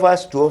 two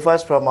of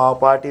us from our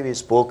party, we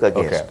spoke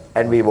against,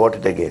 and we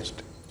voted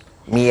against.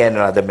 Me and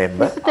another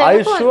member.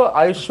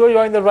 Are you sure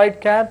you're in the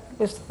right camp,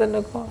 Mr.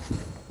 Tendukon?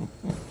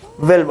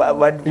 Well,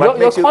 what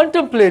you're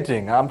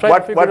contemplating. I'm trying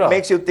to figure out. What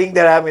makes you think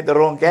that I'm in the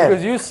wrong camp?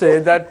 Because you say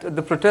that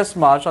the protest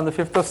march on the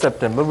 5th of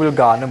September will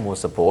garner more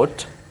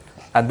support.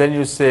 And then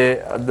you say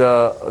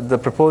the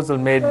proposal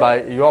made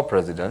by your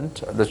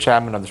president, the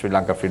chairman of the Sri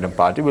Lanka Freedom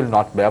Party, will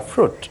not bear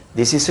fruit.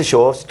 This is a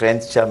show of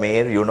strength,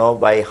 Shamir, you know,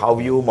 by how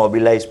you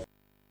mobilize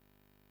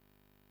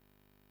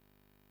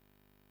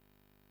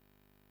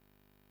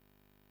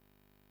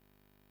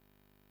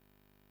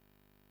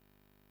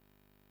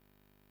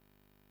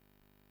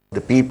the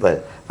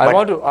people.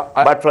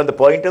 But from the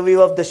point of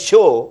view of the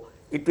show,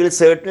 it will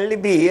certainly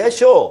be a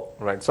show.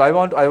 Right. So I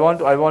want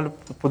to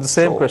put the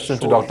same question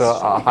to Dr.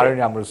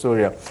 Harini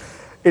Amrusurya.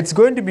 It's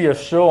going to be a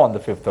show on the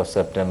 5th of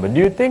September. Do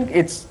you think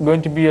it's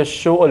going to be a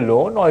show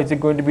alone, or is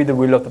it going to be the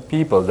will of the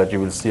people that you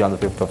will see on the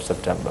 5th of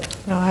September?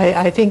 No,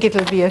 I think it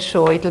will be a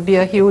show. It will be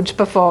a huge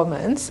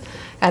performance,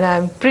 and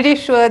I'm pretty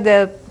sure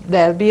it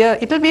will be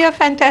a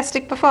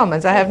fantastic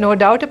performance. I have no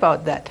doubt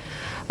about that.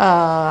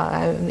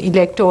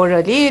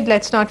 Electorally,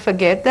 let's not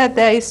forget that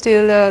there is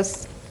still a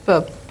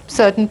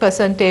certain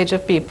percentage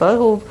of people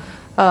who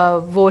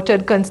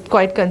voted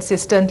quite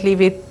consistently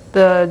with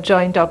the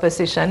joint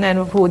opposition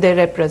and who they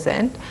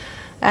represent.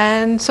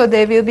 And so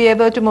they will be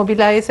able to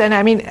mobilize, and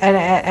I mean,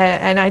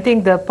 and I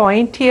think the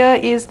point here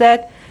is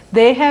that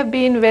they have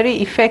been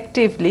very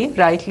effectively,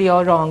 rightly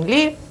or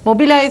wrongly,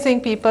 mobilizing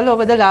people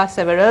over the last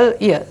several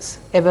years.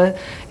 They were,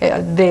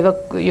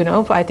 you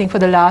know, I think for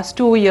the last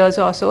 2 years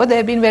or so,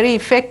 they've been very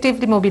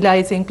effectively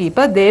mobilizing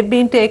people. They've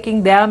been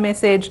taking their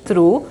message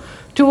through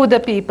to the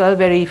people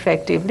very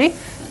effectively.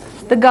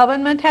 The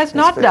government has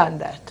not done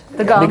that.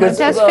 The government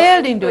has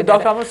failed in doing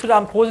that. Dr. Amarasuriya,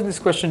 I'm posing this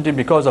question to you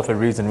because of a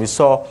reason. We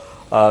saw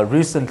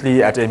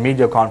recently at a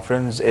media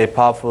conference a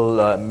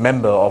powerful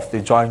member of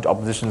the joint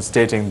opposition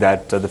stating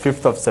that the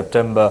 5th of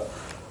September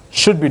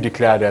should be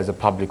declared as a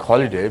public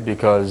holiday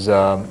because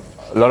a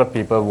lot of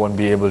people won't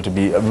be able to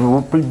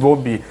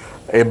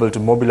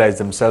mobilize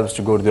themselves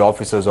to go to the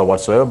offices or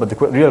whatsoever. But the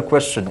real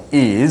question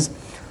is,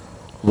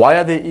 why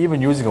are they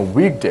even using a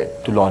weekday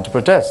to launch a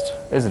protest,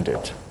 isn't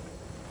it?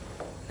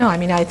 No, I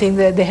mean, I think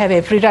that they have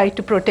every right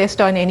to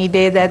protest on any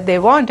day that they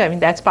want. I mean,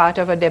 that's part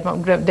of a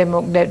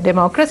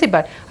democracy,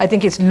 but I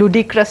think it's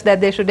ludicrous that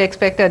they should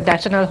expect a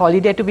national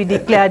holiday to be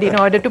declared in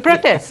order to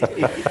protest.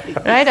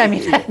 Right? I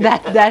mean,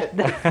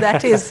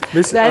 that is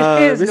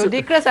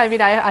ludicrous. I mean,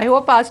 I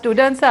hope our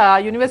students, our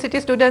university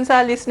students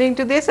are listening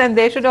to this, and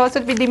they should also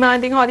be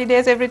demanding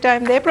holidays every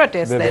time they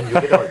protest.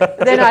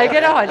 Then I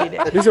get a holiday.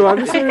 Mr.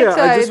 Amarasuriya,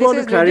 I just want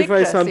to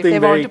clarify something very quickly.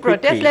 If they want to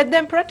protest, let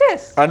them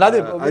protest.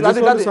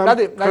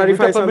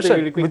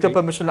 With your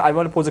permission, I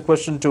want to pose a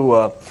question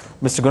to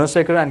Mr.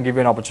 Gunasekara and give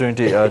you an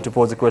opportunity to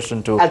pose a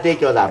question to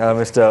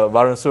Mr.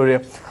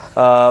 Varanasuriya.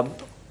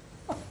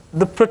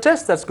 The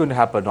protest that's going to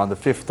happen on the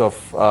 5th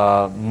of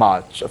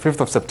March,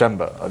 5th of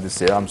September this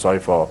year, I'm sorry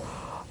for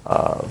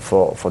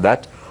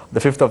that, the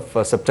 5th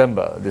of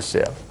September this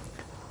year.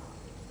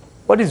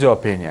 What is your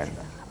opinion?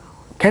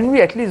 Can we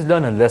at least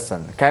learn a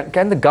lesson?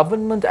 Can the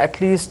government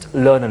at least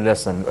learn a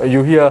lesson?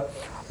 You hear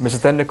Mr.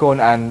 Tendekon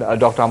and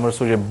Dr.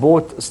 Amarasuriya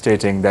both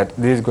stating that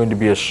this is going to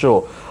be a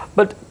show.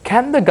 But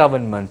can the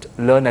government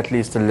learn at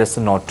least a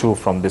lesson or two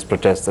from this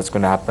protest that's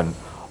going to happen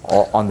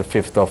on the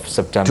 5th of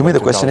September? To me, the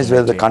question is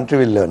whether the country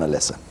will learn a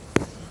lesson.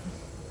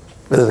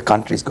 Whether the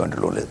country is going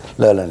to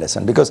learn a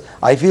lesson. Because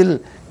I feel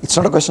it's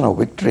not a question of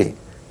victory.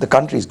 The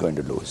country is going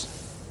to lose,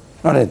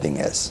 not anything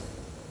else.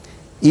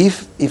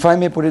 If I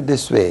may put it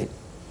this way,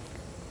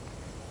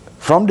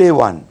 from day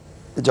one,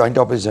 the joint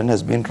opposition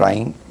has been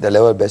trying their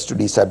level best to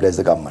destabilize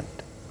the government.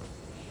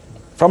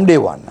 From day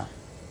one.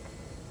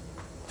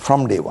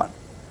 From day one.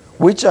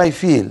 Which I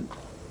feel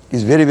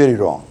is very, very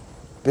wrong.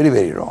 Very,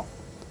 very wrong.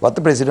 What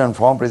the president,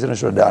 former president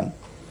should have done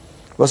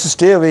was to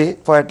stay away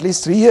for at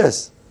least 3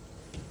 years.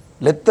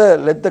 Let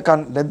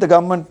the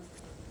government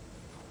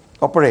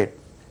operate.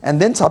 And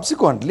then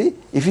subsequently,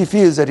 if he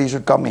feels that he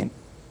should come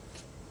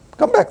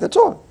back, that's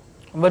all.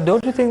 But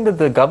don't you think that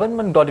the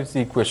government got its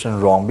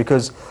equation wrong?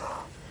 Because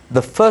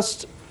the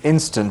first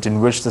instant in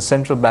which the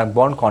central bank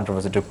bond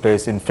controversy took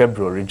place in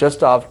February,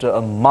 just after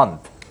a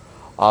month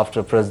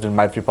after President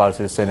Maithripala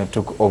Sirisena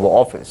took over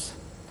office,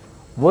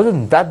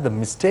 wasn't that the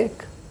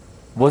mistake?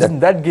 Wasn't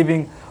that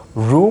giving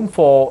room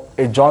for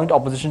a joint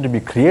opposition to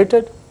be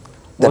created?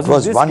 That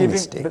was one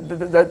mistake.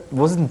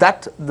 Wasn't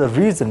that the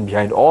reason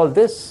behind all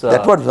this?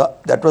 That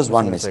was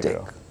one mistake.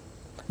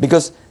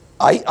 Because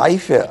I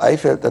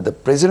felt that the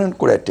president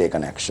could have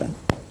taken action.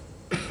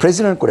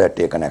 President could have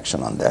taken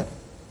action on that.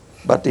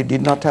 But it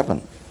did not happen.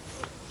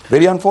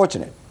 Very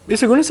unfortunate.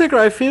 Mr. Gunasekara,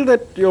 I feel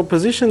that your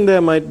position there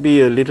might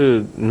be a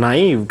little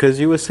naive, because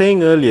you were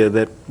saying earlier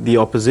that the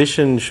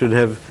opposition should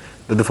have,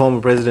 that the former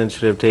president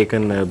should have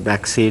taken a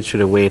back seat, should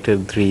have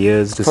waited 3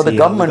 years to see how the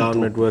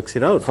government works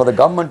it out. For the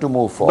government to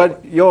move forward.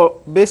 But you're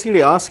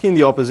basically asking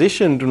the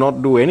opposition to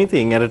not do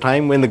anything at a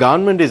time when the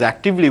government is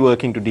actively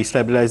working to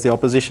destabilize the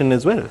opposition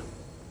as well.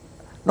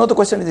 No, the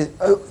question is,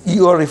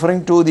 you are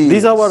referring to the...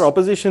 These are what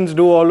oppositions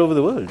do all over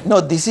the world.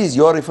 No,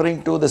 you are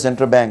referring to the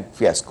central bank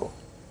fiasco.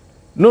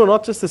 No,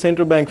 not just the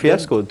central bank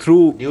fiasco.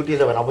 Through duties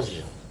of an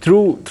opposition.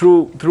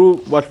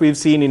 Through what we've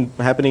seen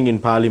happening in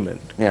Parliament.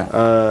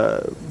 Yeah.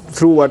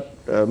 Through what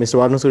Mr.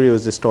 Varanasuriya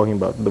was just talking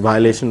about, the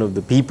violation of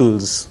the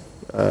people's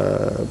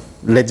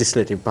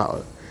legislative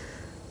power.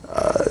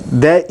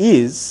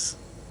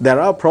 There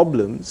are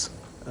problems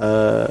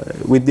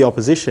with the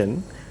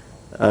opposition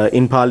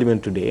in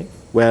Parliament today,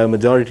 where a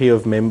majority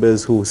of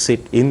members who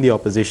sit in the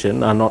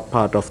opposition are not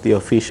part of the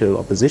official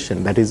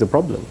opposition. That is a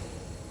problem.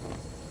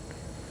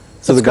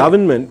 So the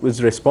government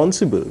was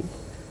responsible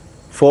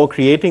for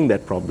creating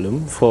that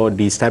problem, for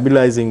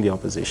destabilizing the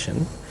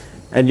opposition,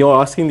 and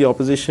you're asking the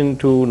opposition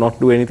to not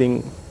do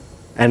anything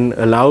and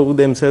allow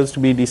themselves to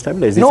be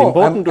destabilized. It's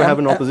important to have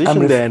an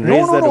opposition there and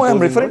raise that. No, I'm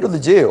referring to the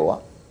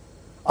JO.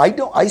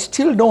 I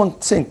still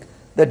don't think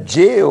that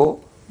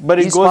JO But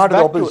it goes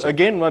back to,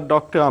 again, what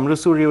Dr.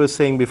 Amarasuriya was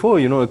saying before,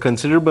 you know, a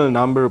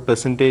considerable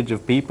percentage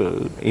of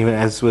people, even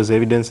as was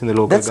evidenced in the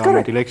local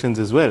government elections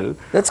as well,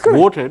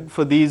 voted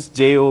for these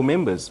JO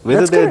members.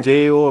 Whether they're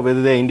JO or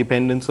whether they're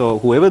independents or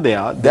whoever they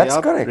are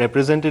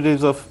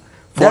representatives of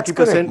That's 40%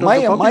 correct. of the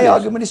My population.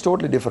 argument is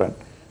totally different.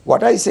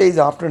 What I say is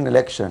after an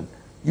election,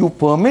 you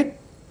permit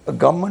a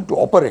government to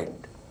operate.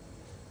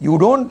 You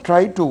don't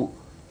try to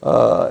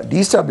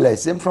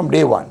destabilize them from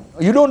day one.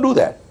 You don't do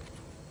that.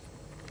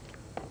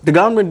 The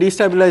government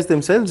destabilized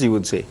themselves, you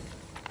would say.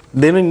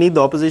 They don't need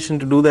the opposition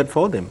to do that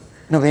for them.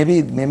 No,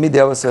 maybe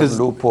there were certain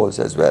loopholes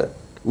as well.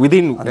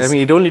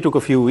 It only took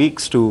a few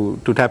weeks to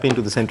tap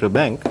into the central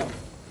bank.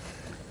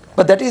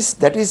 But that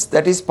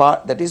is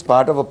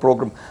part of a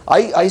program.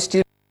 I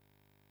still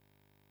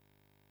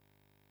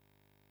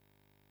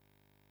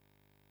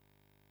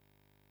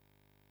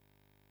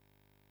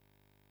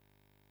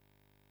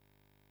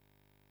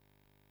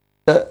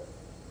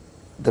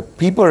the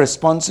people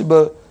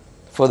responsible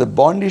for the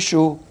bond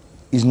issue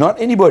is not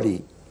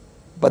anybody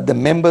but the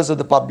members of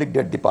the public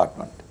debt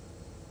department.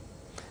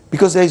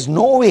 Because there is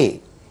no way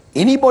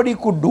anybody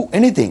could do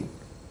anything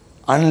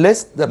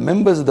unless the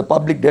members of the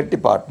public debt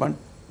department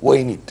were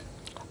in it.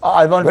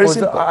 I want Very to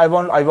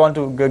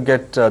simple.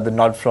 get the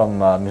nod from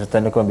Mr.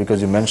 Tennakoon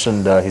because you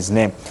mentioned his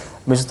name.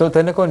 Mr.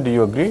 Tennakoon, do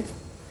you agree?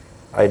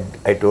 I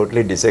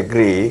totally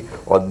disagree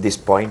on this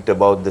point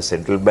about the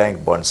central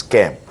bank bond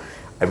scam.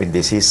 I mean,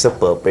 this is a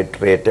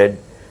perpetrated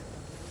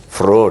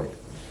fraud,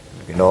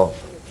 you know,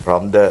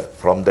 from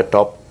the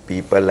top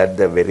people at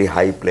the very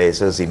high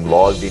places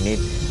involved in it.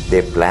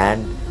 They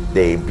planned,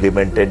 they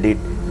implemented it,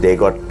 they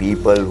got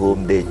people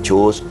whom they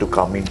chose to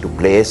come into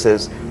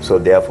places. So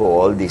therefore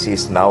all this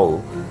is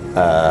now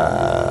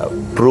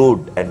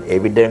proved and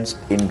evidenced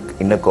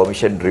in a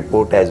commission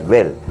report as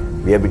well.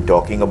 We have been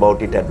talking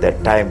about it at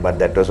that time, but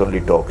that was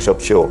only talk shop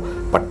show.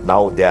 But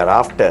now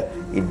thereafter,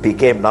 it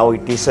became, now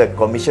it is a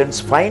commission's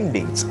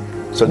findings.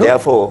 So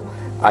therefore,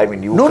 I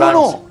mean, you can't...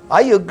 No.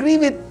 I agree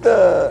with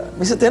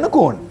Mr.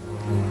 Tennakoon.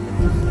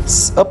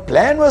 A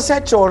plan was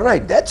hatched, all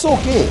right, that's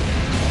okay.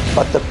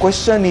 But the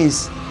question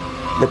is,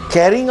 the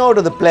carrying out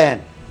of the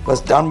plan was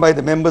done by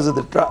the members of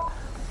the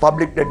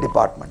public debt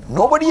department.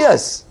 Nobody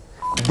else.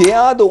 They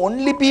are the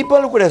only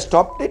people who could have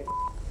stopped it.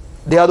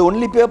 They are the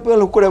only people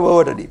who could have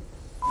averted it.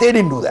 They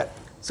didn't do that.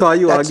 So are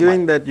you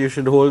arguing that you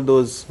should hold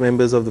those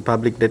members of the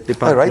public debt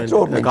department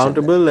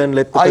accountable and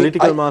let the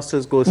political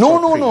masters go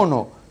scot-free?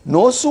 No.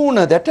 No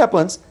sooner that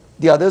happens,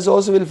 the others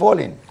also will fall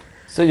in.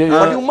 So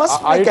but you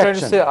must are make you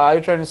action. Are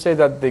you trying to say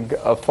that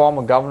the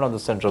former governor of the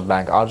central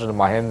bank, Arjun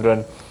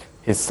Mahendran,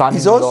 his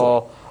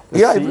son-in-law, the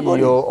CEO,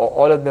 everybody.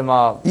 all of them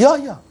are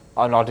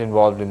not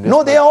involved in this?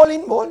 No, they are all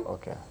involved.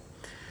 Okay.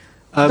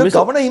 The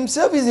governor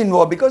himself is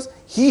involved because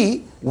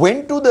he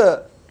went to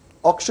the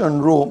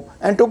auction room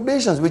and took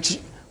decisions which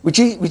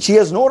he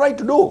has no right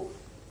to do.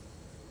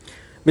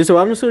 Mr.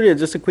 Varnasuriya,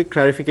 just a quick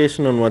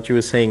clarification on what you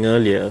were saying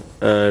earlier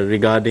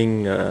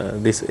regarding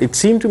this. It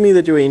seemed to me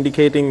that you were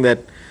indicating that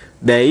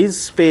there is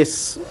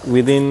space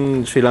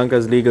within Sri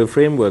Lanka's legal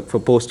framework for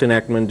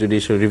post-enactment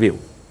judicial review.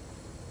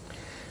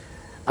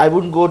 I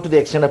wouldn't go to the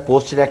extent of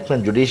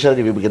post-enactment judicial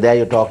review because there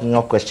you're talking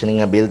of questioning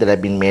a bill that has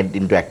been made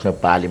into act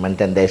of parliament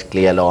and there's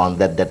clear law on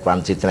that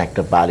once it's an act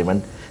of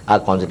parliament,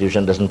 our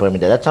constitution doesn't permit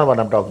that. That's not what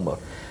I'm talking about.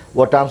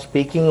 What I'm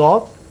speaking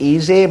of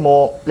is a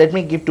more, let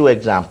me give two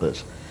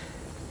examples.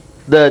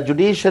 The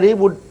judiciary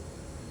would,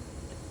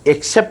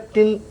 except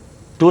in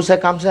two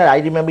circumstances, I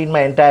remember in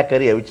my entire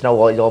career, which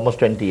now is almost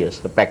 20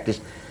 years, I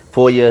practiced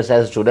 4 years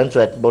as a student, so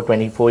that's about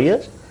 24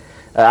 years.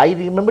 I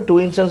remember two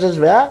instances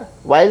where,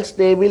 whilst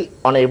they will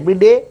on every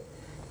day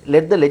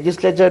let the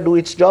legislature do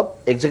its job,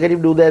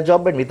 executive do their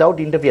job, and without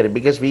interfering,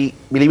 because we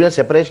believe in a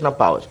separation of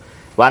powers.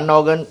 One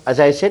organ, as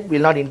I said,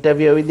 will not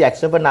interfere with the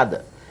acts of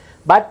another.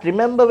 But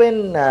remember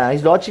when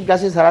His Lordship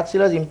Justice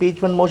Haratsila's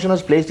impeachment motion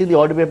was placed in the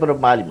order paper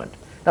of Parliament.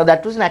 Now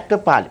that was an act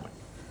of Parliament.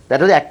 That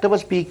was the act of a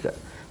speaker.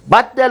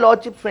 But their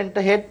lordships went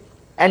ahead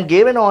and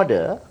gave an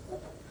order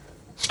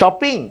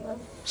staying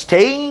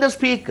the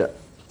speaker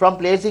from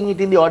placing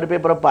it in the order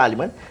paper of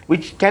Parliament,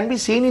 which can be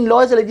seen in law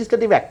as a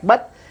legislative act.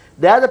 But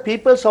there are the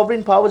people's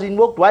sovereign powers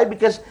invoked. Why?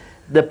 Because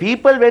the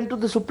people went to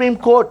the Supreme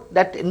Court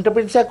that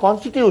interprets their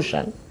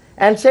constitution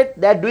and said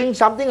they are doing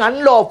something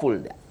unlawful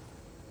there.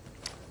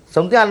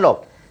 Something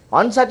unlawful.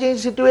 On such a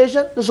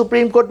situation, the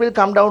Supreme Court will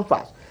come down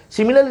fast.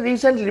 Similarly,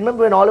 recently,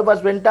 remember when all of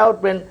us went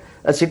out when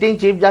a sitting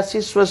Chief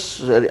Justice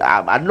was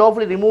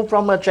unlawfully removed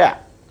from her chair.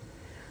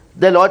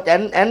 The Lord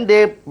and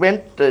they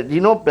went,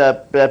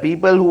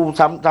 people who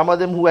some of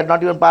them who had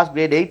not even passed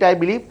grade 8, I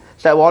believe,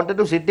 so wanted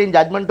to sit in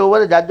judgment over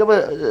the judge of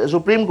a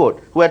Supreme Court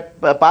who had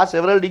passed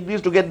several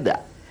degrees to get there.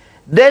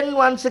 Then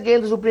once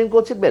again the Supreme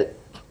Court said, well,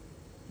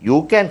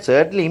 you can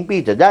certainly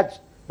impeach a judge.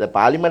 The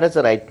Parliament has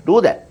a right to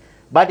do that.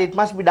 But it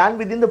must be done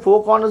within the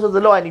four corners of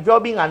the law. And if you are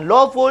being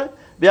unlawful,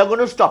 we are going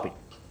to stop it.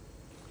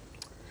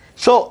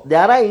 So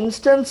there are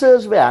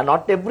instances where,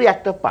 not every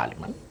act of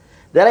Parliament,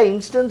 there are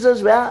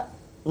instances where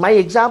my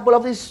example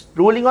of this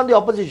ruling on the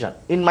opposition,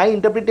 in my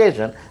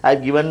interpretation, I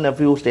have given a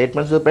few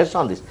statements to the press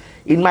on this.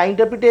 In my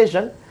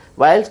interpretation,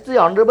 whilst the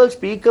Honourable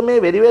Speaker may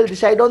very well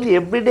decide on the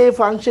everyday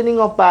functioning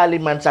of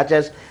Parliament, such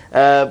as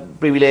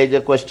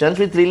privilege questions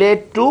which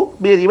relate to,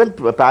 because even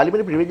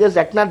Parliamentary Privileges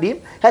Act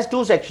has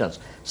two sections.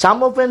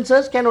 Some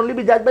offences can only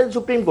be judged by the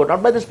Supreme Court,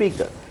 not by the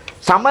Speaker.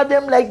 Some of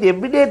them, like the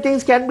everyday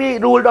things, can be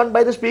ruled on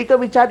by the Speaker,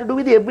 which have to do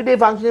with the everyday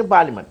functioning of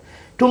Parliament.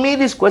 To me,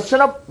 this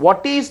question of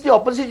what is the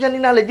opposition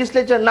in our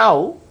legislature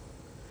now,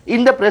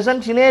 in the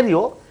present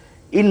scenario,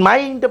 in my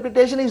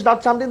interpretation, is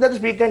not something that the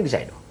Speaker can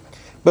decide on.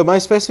 But my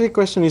specific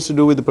question is to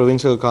do with the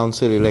Provincial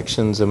Council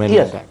Elections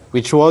Amendment Act,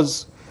 which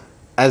was,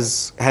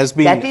 as has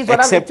been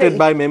accepted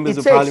by members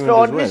of Parliament as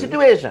well. It's an extraordinary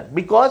situation,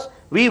 because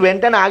we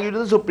went and argued to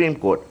the Supreme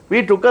Court.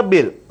 We took a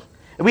bill.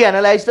 We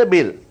analysed the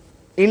bill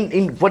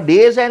for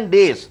days and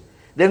days.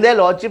 Then their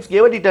lordships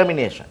gave a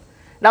determination.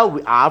 Now,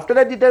 after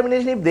that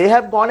determination, if they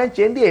have gone and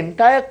changed the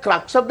entire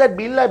crux of that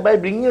bill by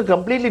bringing a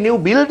completely new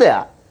bill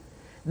there,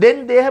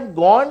 then they have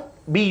gone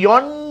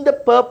beyond the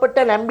purport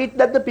and ambit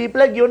that the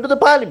people have given to the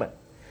Parliament.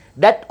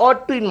 That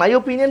ought to, in my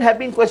opinion, have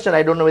been questioned.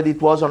 I don't know whether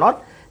it was or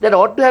not. That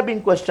ought to have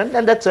been questioned,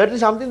 and that's certainly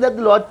something that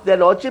their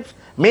lordships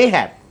may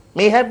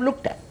have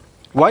looked at.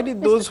 Why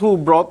did those who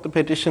brought the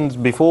petitions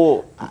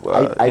before,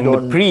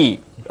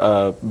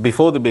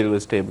 before the bill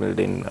was tabled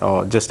in,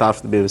 or just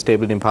after the bill was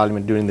tabled in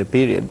Parliament during the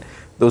period,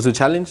 those who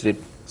challenged it?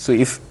 So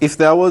if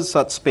there was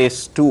such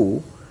space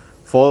too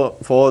for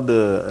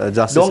the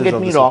justices of the Supreme Court.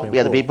 Don't get me wrong.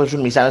 The people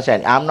should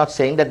misunderstand. I'm not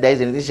saying that there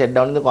is anything set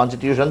down in the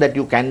Constitution that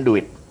you can do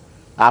it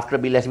after a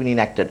bill has been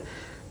enacted.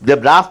 The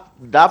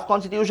draft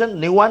constitution,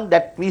 new one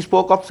that we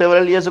spoke of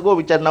several years ago,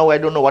 which are now, I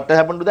don't know what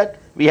happened to that.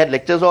 We had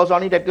lectures also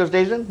on it at your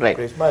station. Right.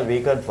 Krishma,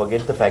 we can't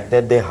forget the fact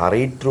that they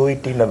hurried through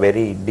it in a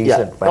very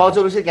decent manner.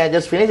 Also, can I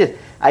just finish it?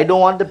 I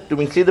don't want to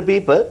mislead the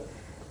people.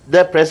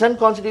 The present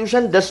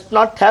constitution does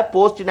not have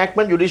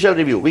post-enactment judicial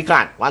review. We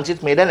can't. Once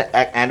it's made an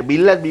act, and a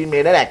bill has been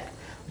made an act.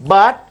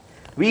 But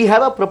we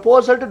have a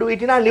proposal to do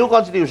it in our new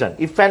constitution,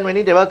 if and when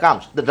it ever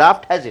comes. The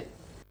draft has it.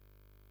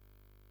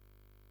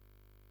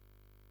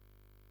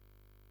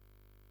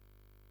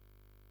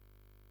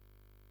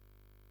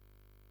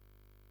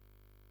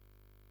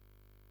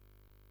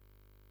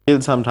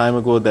 Some time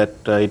ago that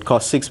it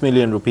cost 6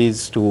 million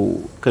rupees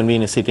to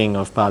convene a sitting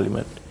of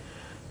Parliament.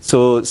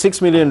 So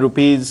 6 million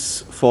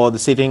rupees for the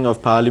sitting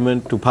of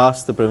Parliament to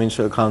pass the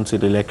Provincial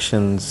Council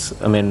Elections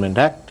Amendment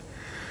Act,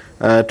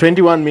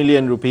 21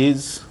 million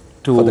rupees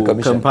to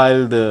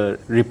compile the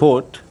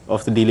report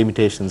of the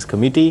Delimitations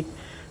Committee,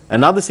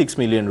 another 6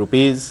 million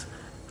rupees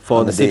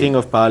for the sitting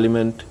of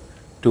Parliament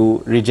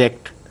to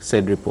reject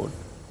said report.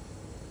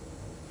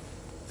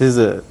 This is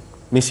a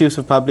misuse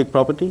of public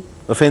property,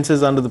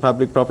 offences under the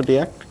Public Property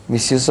Act.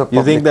 Misuse of public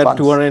funds. You think that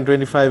funds.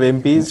 225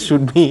 MPs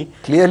should be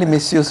clearly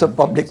misuse of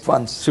public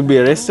funds. Should be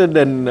arrested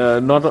and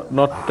not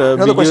be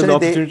given the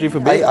opportunity for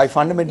bail? I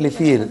fundamentally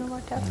feel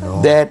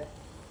that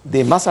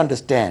they must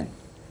understand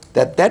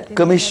that that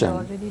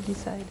commission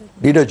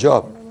did a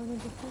job,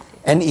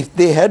 and if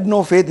they had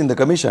no faith in the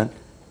commission,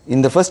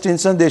 in the first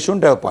instance they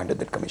shouldn't have appointed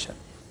that commission.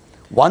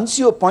 Once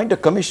you appoint a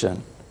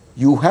commission,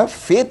 you have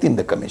faith in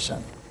the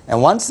commission.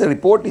 And once the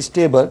report is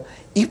stable,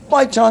 if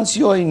by chance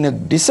you are in a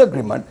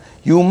disagreement,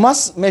 you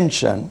must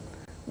mention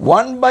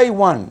one by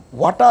one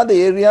what are the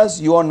areas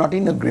you are not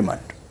in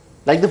agreement.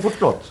 Like the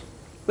footnotes.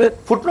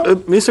 But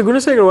Mr.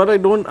 Gunasekar, what I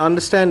don't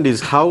understand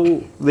is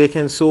how they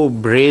can so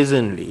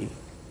brazenly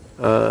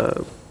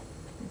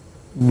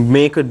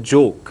make a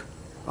joke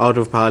out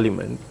of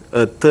Parliament,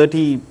 a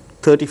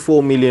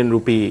 34 million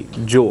rupee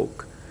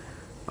joke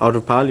out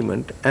of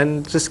Parliament,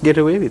 and just get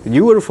away with it.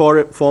 You were a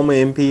former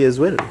MP as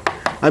well.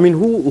 I mean,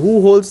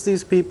 who holds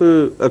these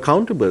people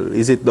accountable?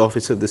 Is it the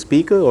office of the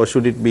Speaker, or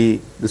should it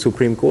be the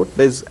Supreme Court?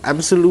 There's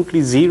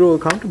absolutely zero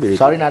accountability.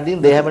 Sorry,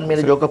 Nadeem, they haven't made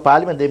a joke of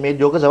Parliament, they made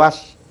jokers of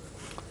us.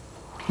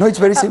 No, it's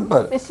very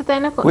simple. Mr.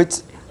 Tenako.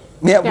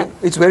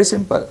 It's very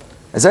simple.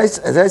 As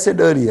I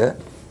said earlier,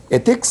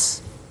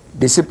 ethics,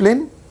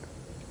 discipline,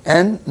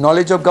 and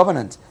knowledge of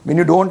governance. When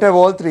you don't have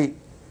all three,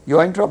 you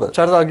are in trouble.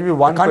 Charles, I'll give you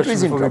one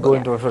question before we go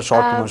into a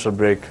short commercial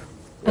break.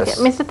 Okay,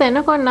 Mr.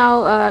 Tenako,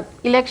 now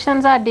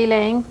elections are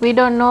delaying. We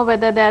don't know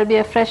whether there will be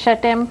a fresh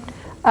attempt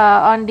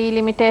on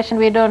delimitation.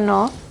 We don't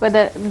know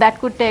whether that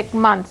could take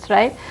months,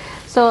 right?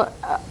 So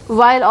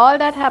while all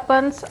that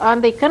happens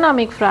on the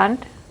economic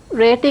front,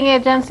 rating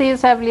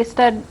agencies have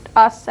listed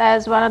us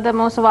as one of the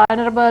most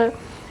vulnerable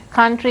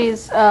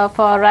countries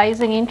for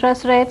rising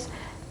interest rates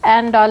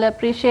and dollar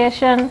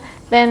appreciation.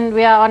 Then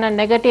we are on a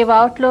negative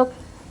outlook.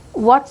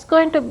 What's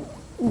going to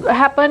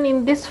happen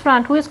in this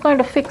front? Who is going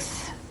to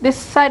fix this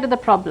side of the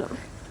problem?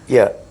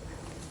 Yeah,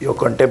 your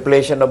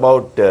contemplation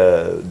about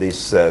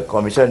this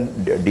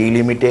commission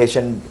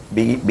delimitation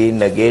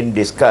being again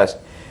discussed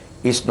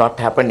is not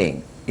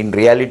happening. In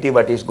reality,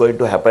 what is going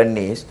to happen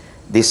is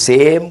the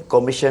same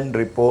commission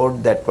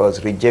report that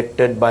was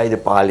rejected by the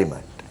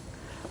Parliament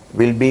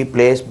will be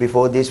placed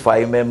before this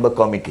 5-member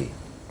committee.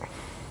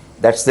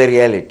 That's the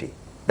reality.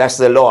 That's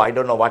the law. I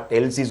don't know what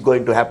else is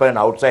going to happen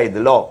outside the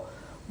law,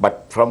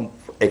 but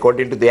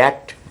according to the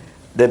Act,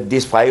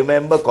 this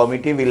 5-member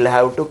committee will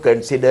have to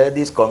consider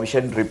this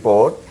commission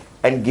report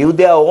and give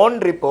their own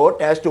report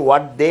as to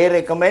what they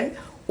recommend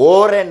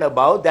over and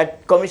above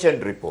that commission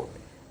report.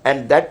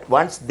 And that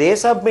once they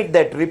submit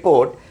that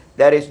report,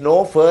 there is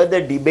no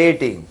further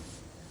debating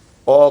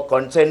or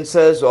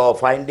consensus or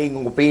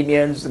finding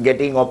opinions,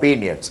 getting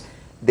opinions.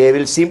 they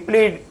will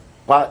simply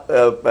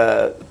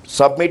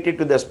submit it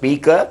to the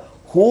speaker,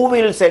 who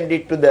will send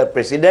it to the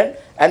president,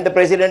 and the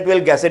president will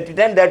gazette it,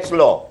 and that's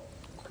law.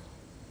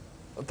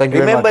 Thank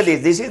you Remember very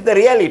much. this is the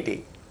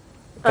reality.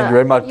 Thank you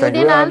very much. You Thank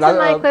didn't answer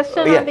my yeah.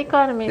 question on the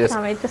economy, Yes.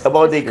 Swami.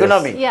 About the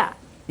economy. Yeah.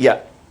 Yeah,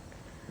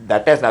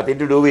 that has nothing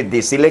to do with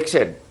this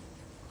election,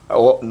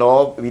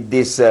 nor with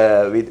this,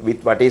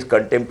 with what is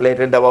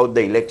contemplated about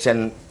the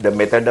election, the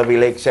method of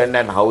election,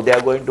 and how they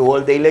are going to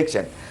hold the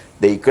election.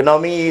 The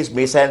economy is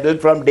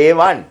mishandled from day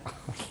one.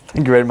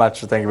 Thank you very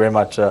much. Thank you very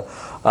much, Mr.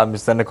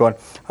 Tendakon.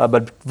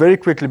 But very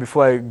quickly,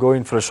 before I go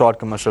in for a short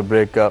commercial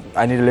break,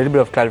 I need a little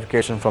bit of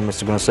clarification from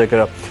Mr.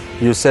 Gunasekara.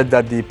 You said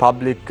that the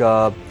public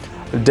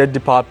debt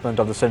department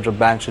of the central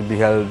bank should be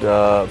held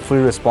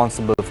fully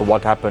responsible for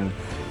what happened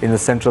in the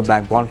central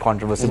bank bond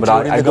controversy. But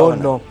I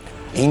don't know.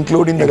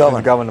 Including the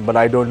governor. But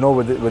I don't know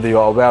whether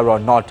you're aware or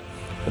not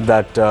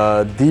that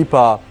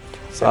Deepa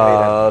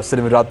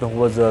Siliviratnam, who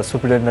was the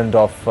superintendent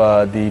of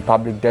the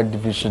public debt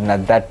division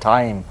at that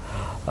time,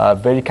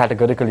 very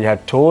categorically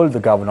had told the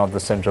governor of the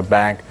central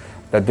bank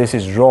that this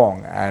is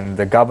wrong, and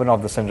the governor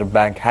of the central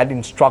bank had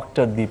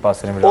instructed Deepa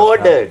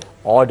Siliviratnam.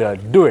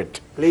 Ordered. Do it.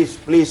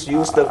 Please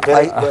use the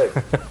correct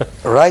word.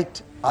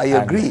 Right, I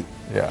agree.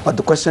 Yeah. But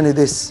the question is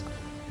this: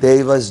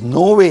 there was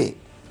no way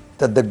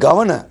that the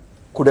governor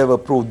could have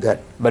approved that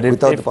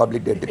without the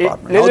public debt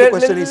department. Now the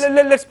question is,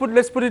 let's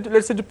put it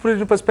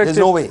into perspective. There's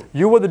no way.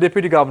 You were the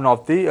deputy governor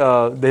of the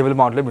Deval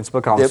Mountain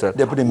Municipal Council.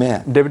 deputy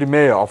mayor. Deputy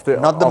mayor of the.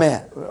 Not the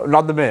mayor.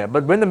 Not the mayor.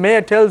 But when the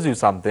mayor tells you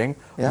something,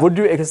 would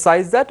you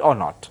exercise that or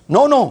not?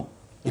 No.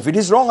 If it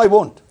is wrong, I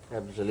won't.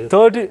 Absolutely.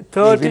 30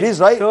 If it is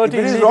right, if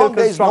it is wrong,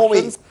 there is no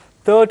way.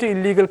 30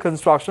 illegal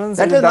constructions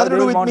That in has the nothing to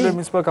do with Mountain me.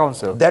 Municipal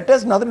Council. That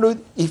has nothing to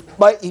do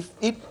with, if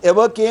it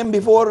ever came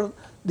before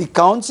the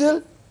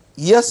council,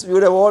 yes, we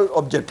would have all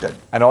objected.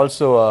 And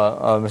also,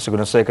 Mr.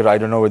 Gunasekara, I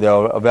don't know whether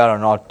you're aware or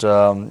not,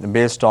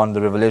 based on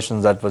the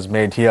revelations that was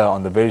made here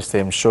on the very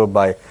same show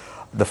by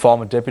the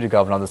former deputy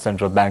governor of the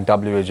central bank,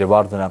 W.A.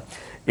 Jayawardena,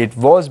 it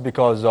was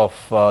because of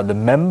the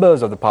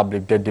members of the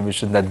public debt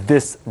division that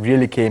this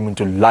really came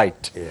into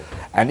light. Yeah.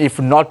 And if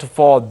not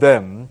for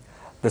them,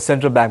 the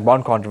central bank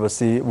bond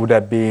controversy would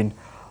have been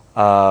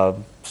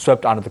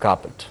swept under the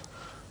carpet.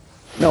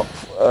 No,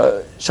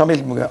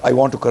 Shamil, I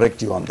want to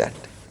correct you on that.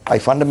 I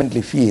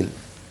fundamentally feel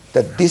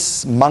that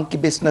this monkey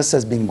business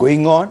has been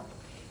going on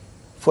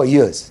for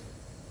years.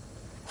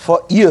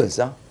 For years.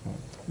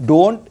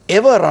 Don't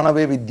ever run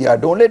away with the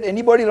idea. Don't let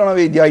anybody run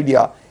away with the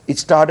idea. It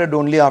started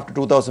only after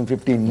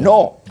 2015.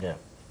 No. Yeah.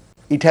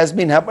 It has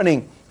been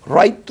happening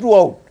right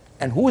throughout.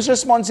 And who is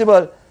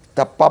responsible?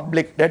 The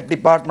public debt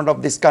department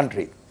of this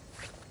country.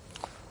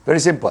 Very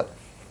simple.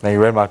 Thank you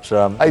very much,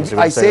 Mr.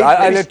 I say it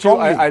very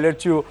strongly. I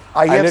let you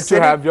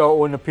have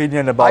your own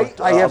opinion about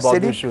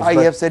the issues.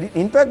 I have said it.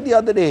 In fact, the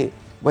other day,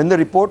 when the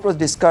report was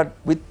discussed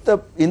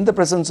in the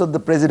presence of the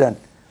president,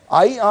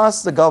 I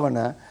asked the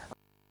governor,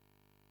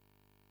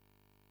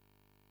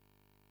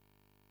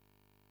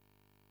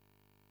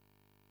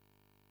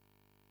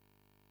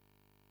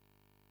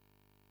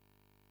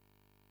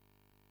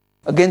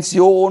 against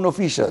your own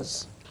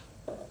officials.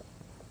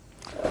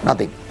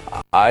 Nothing.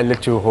 I'll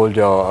let you hold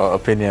your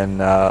opinion,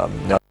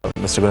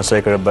 Mr.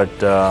 Gunasekara, but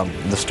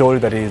the story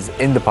that is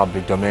in the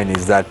public domain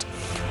is that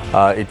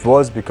it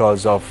was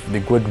because of the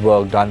good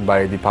work done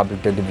by the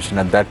public debt division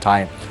at that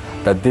time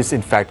that this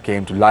in fact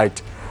came to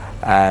light,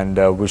 and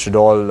we should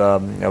all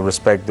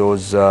respect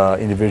those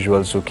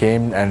individuals who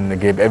came and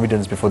gave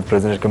evidence before the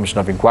Presidential Commission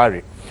of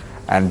Inquiry.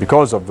 And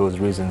because of those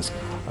reasons,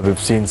 we've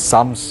seen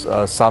some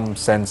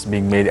sense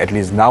being made, at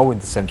least now in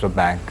the central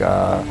bank,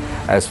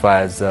 as far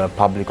as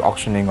public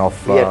auctioning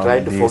of we are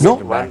trying to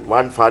focus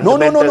one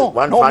fundamental.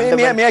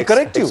 May I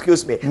correct you?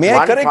 Excuse me. May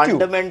I correct you? One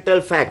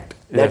fundamental fact,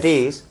 that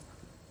is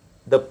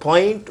the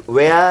point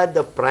where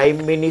the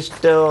Prime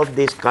Minister of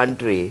this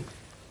country,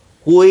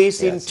 who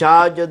is in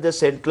charge of the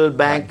central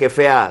bank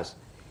affairs,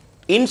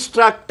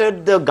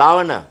 instructed the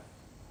governor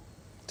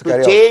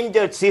to change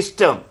a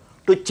system.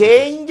 To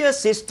change a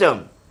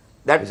system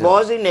that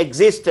was in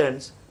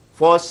existence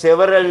for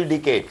several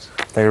decades.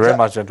 Thank you very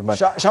much, gentlemen.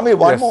 Shamir,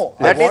 one more.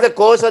 That is the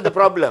cause of the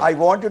problem. I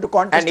want you to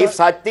contest. And if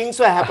such things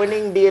were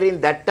happening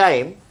during that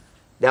time,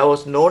 there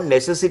was no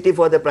necessity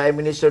for the Prime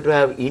Minister to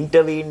have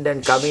intervened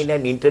and come in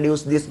and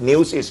introduce this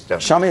new system.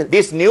 Shamir,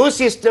 this new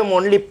system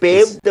only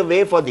paved the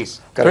way for this.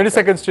 20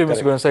 seconds to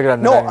Mr. Gunasekara.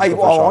 No, I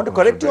want to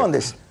correct you on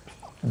this.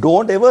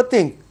 Don't ever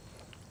think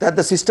that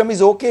the system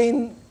is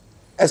okay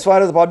as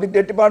far as the public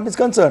debt department is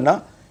concerned.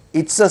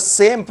 It's the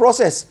same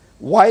process.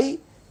 Why?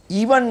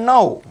 Even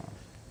now,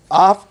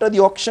 after the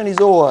auction is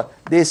over,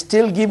 they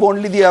still give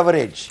only the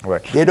average.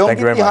 Right. They don't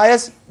give the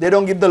highest, they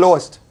don't give the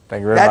lowest.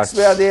 Thank you very much. That's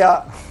where they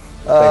are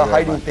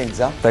hiding things.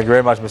 Thank you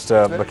very much,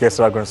 Mr.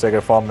 Bakesara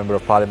Gunasekara, former Member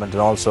of Parliament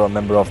and also a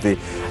member of the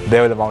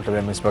Deval Mountain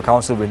Municipal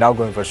Council. We're now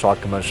going for a short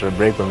commercial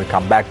break. When we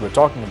come back, we're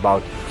talking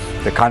about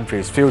the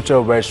country's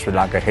future, where Sri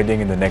Lanka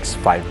heading in the next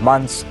 5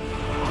 months.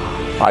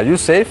 Are you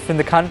safe in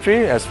the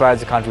country as far as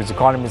the country's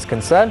economy is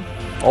concerned?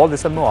 All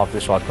this and more after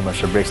the short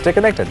commercial break. Stay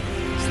connected.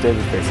 Stay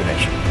with Face the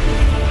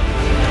Nation.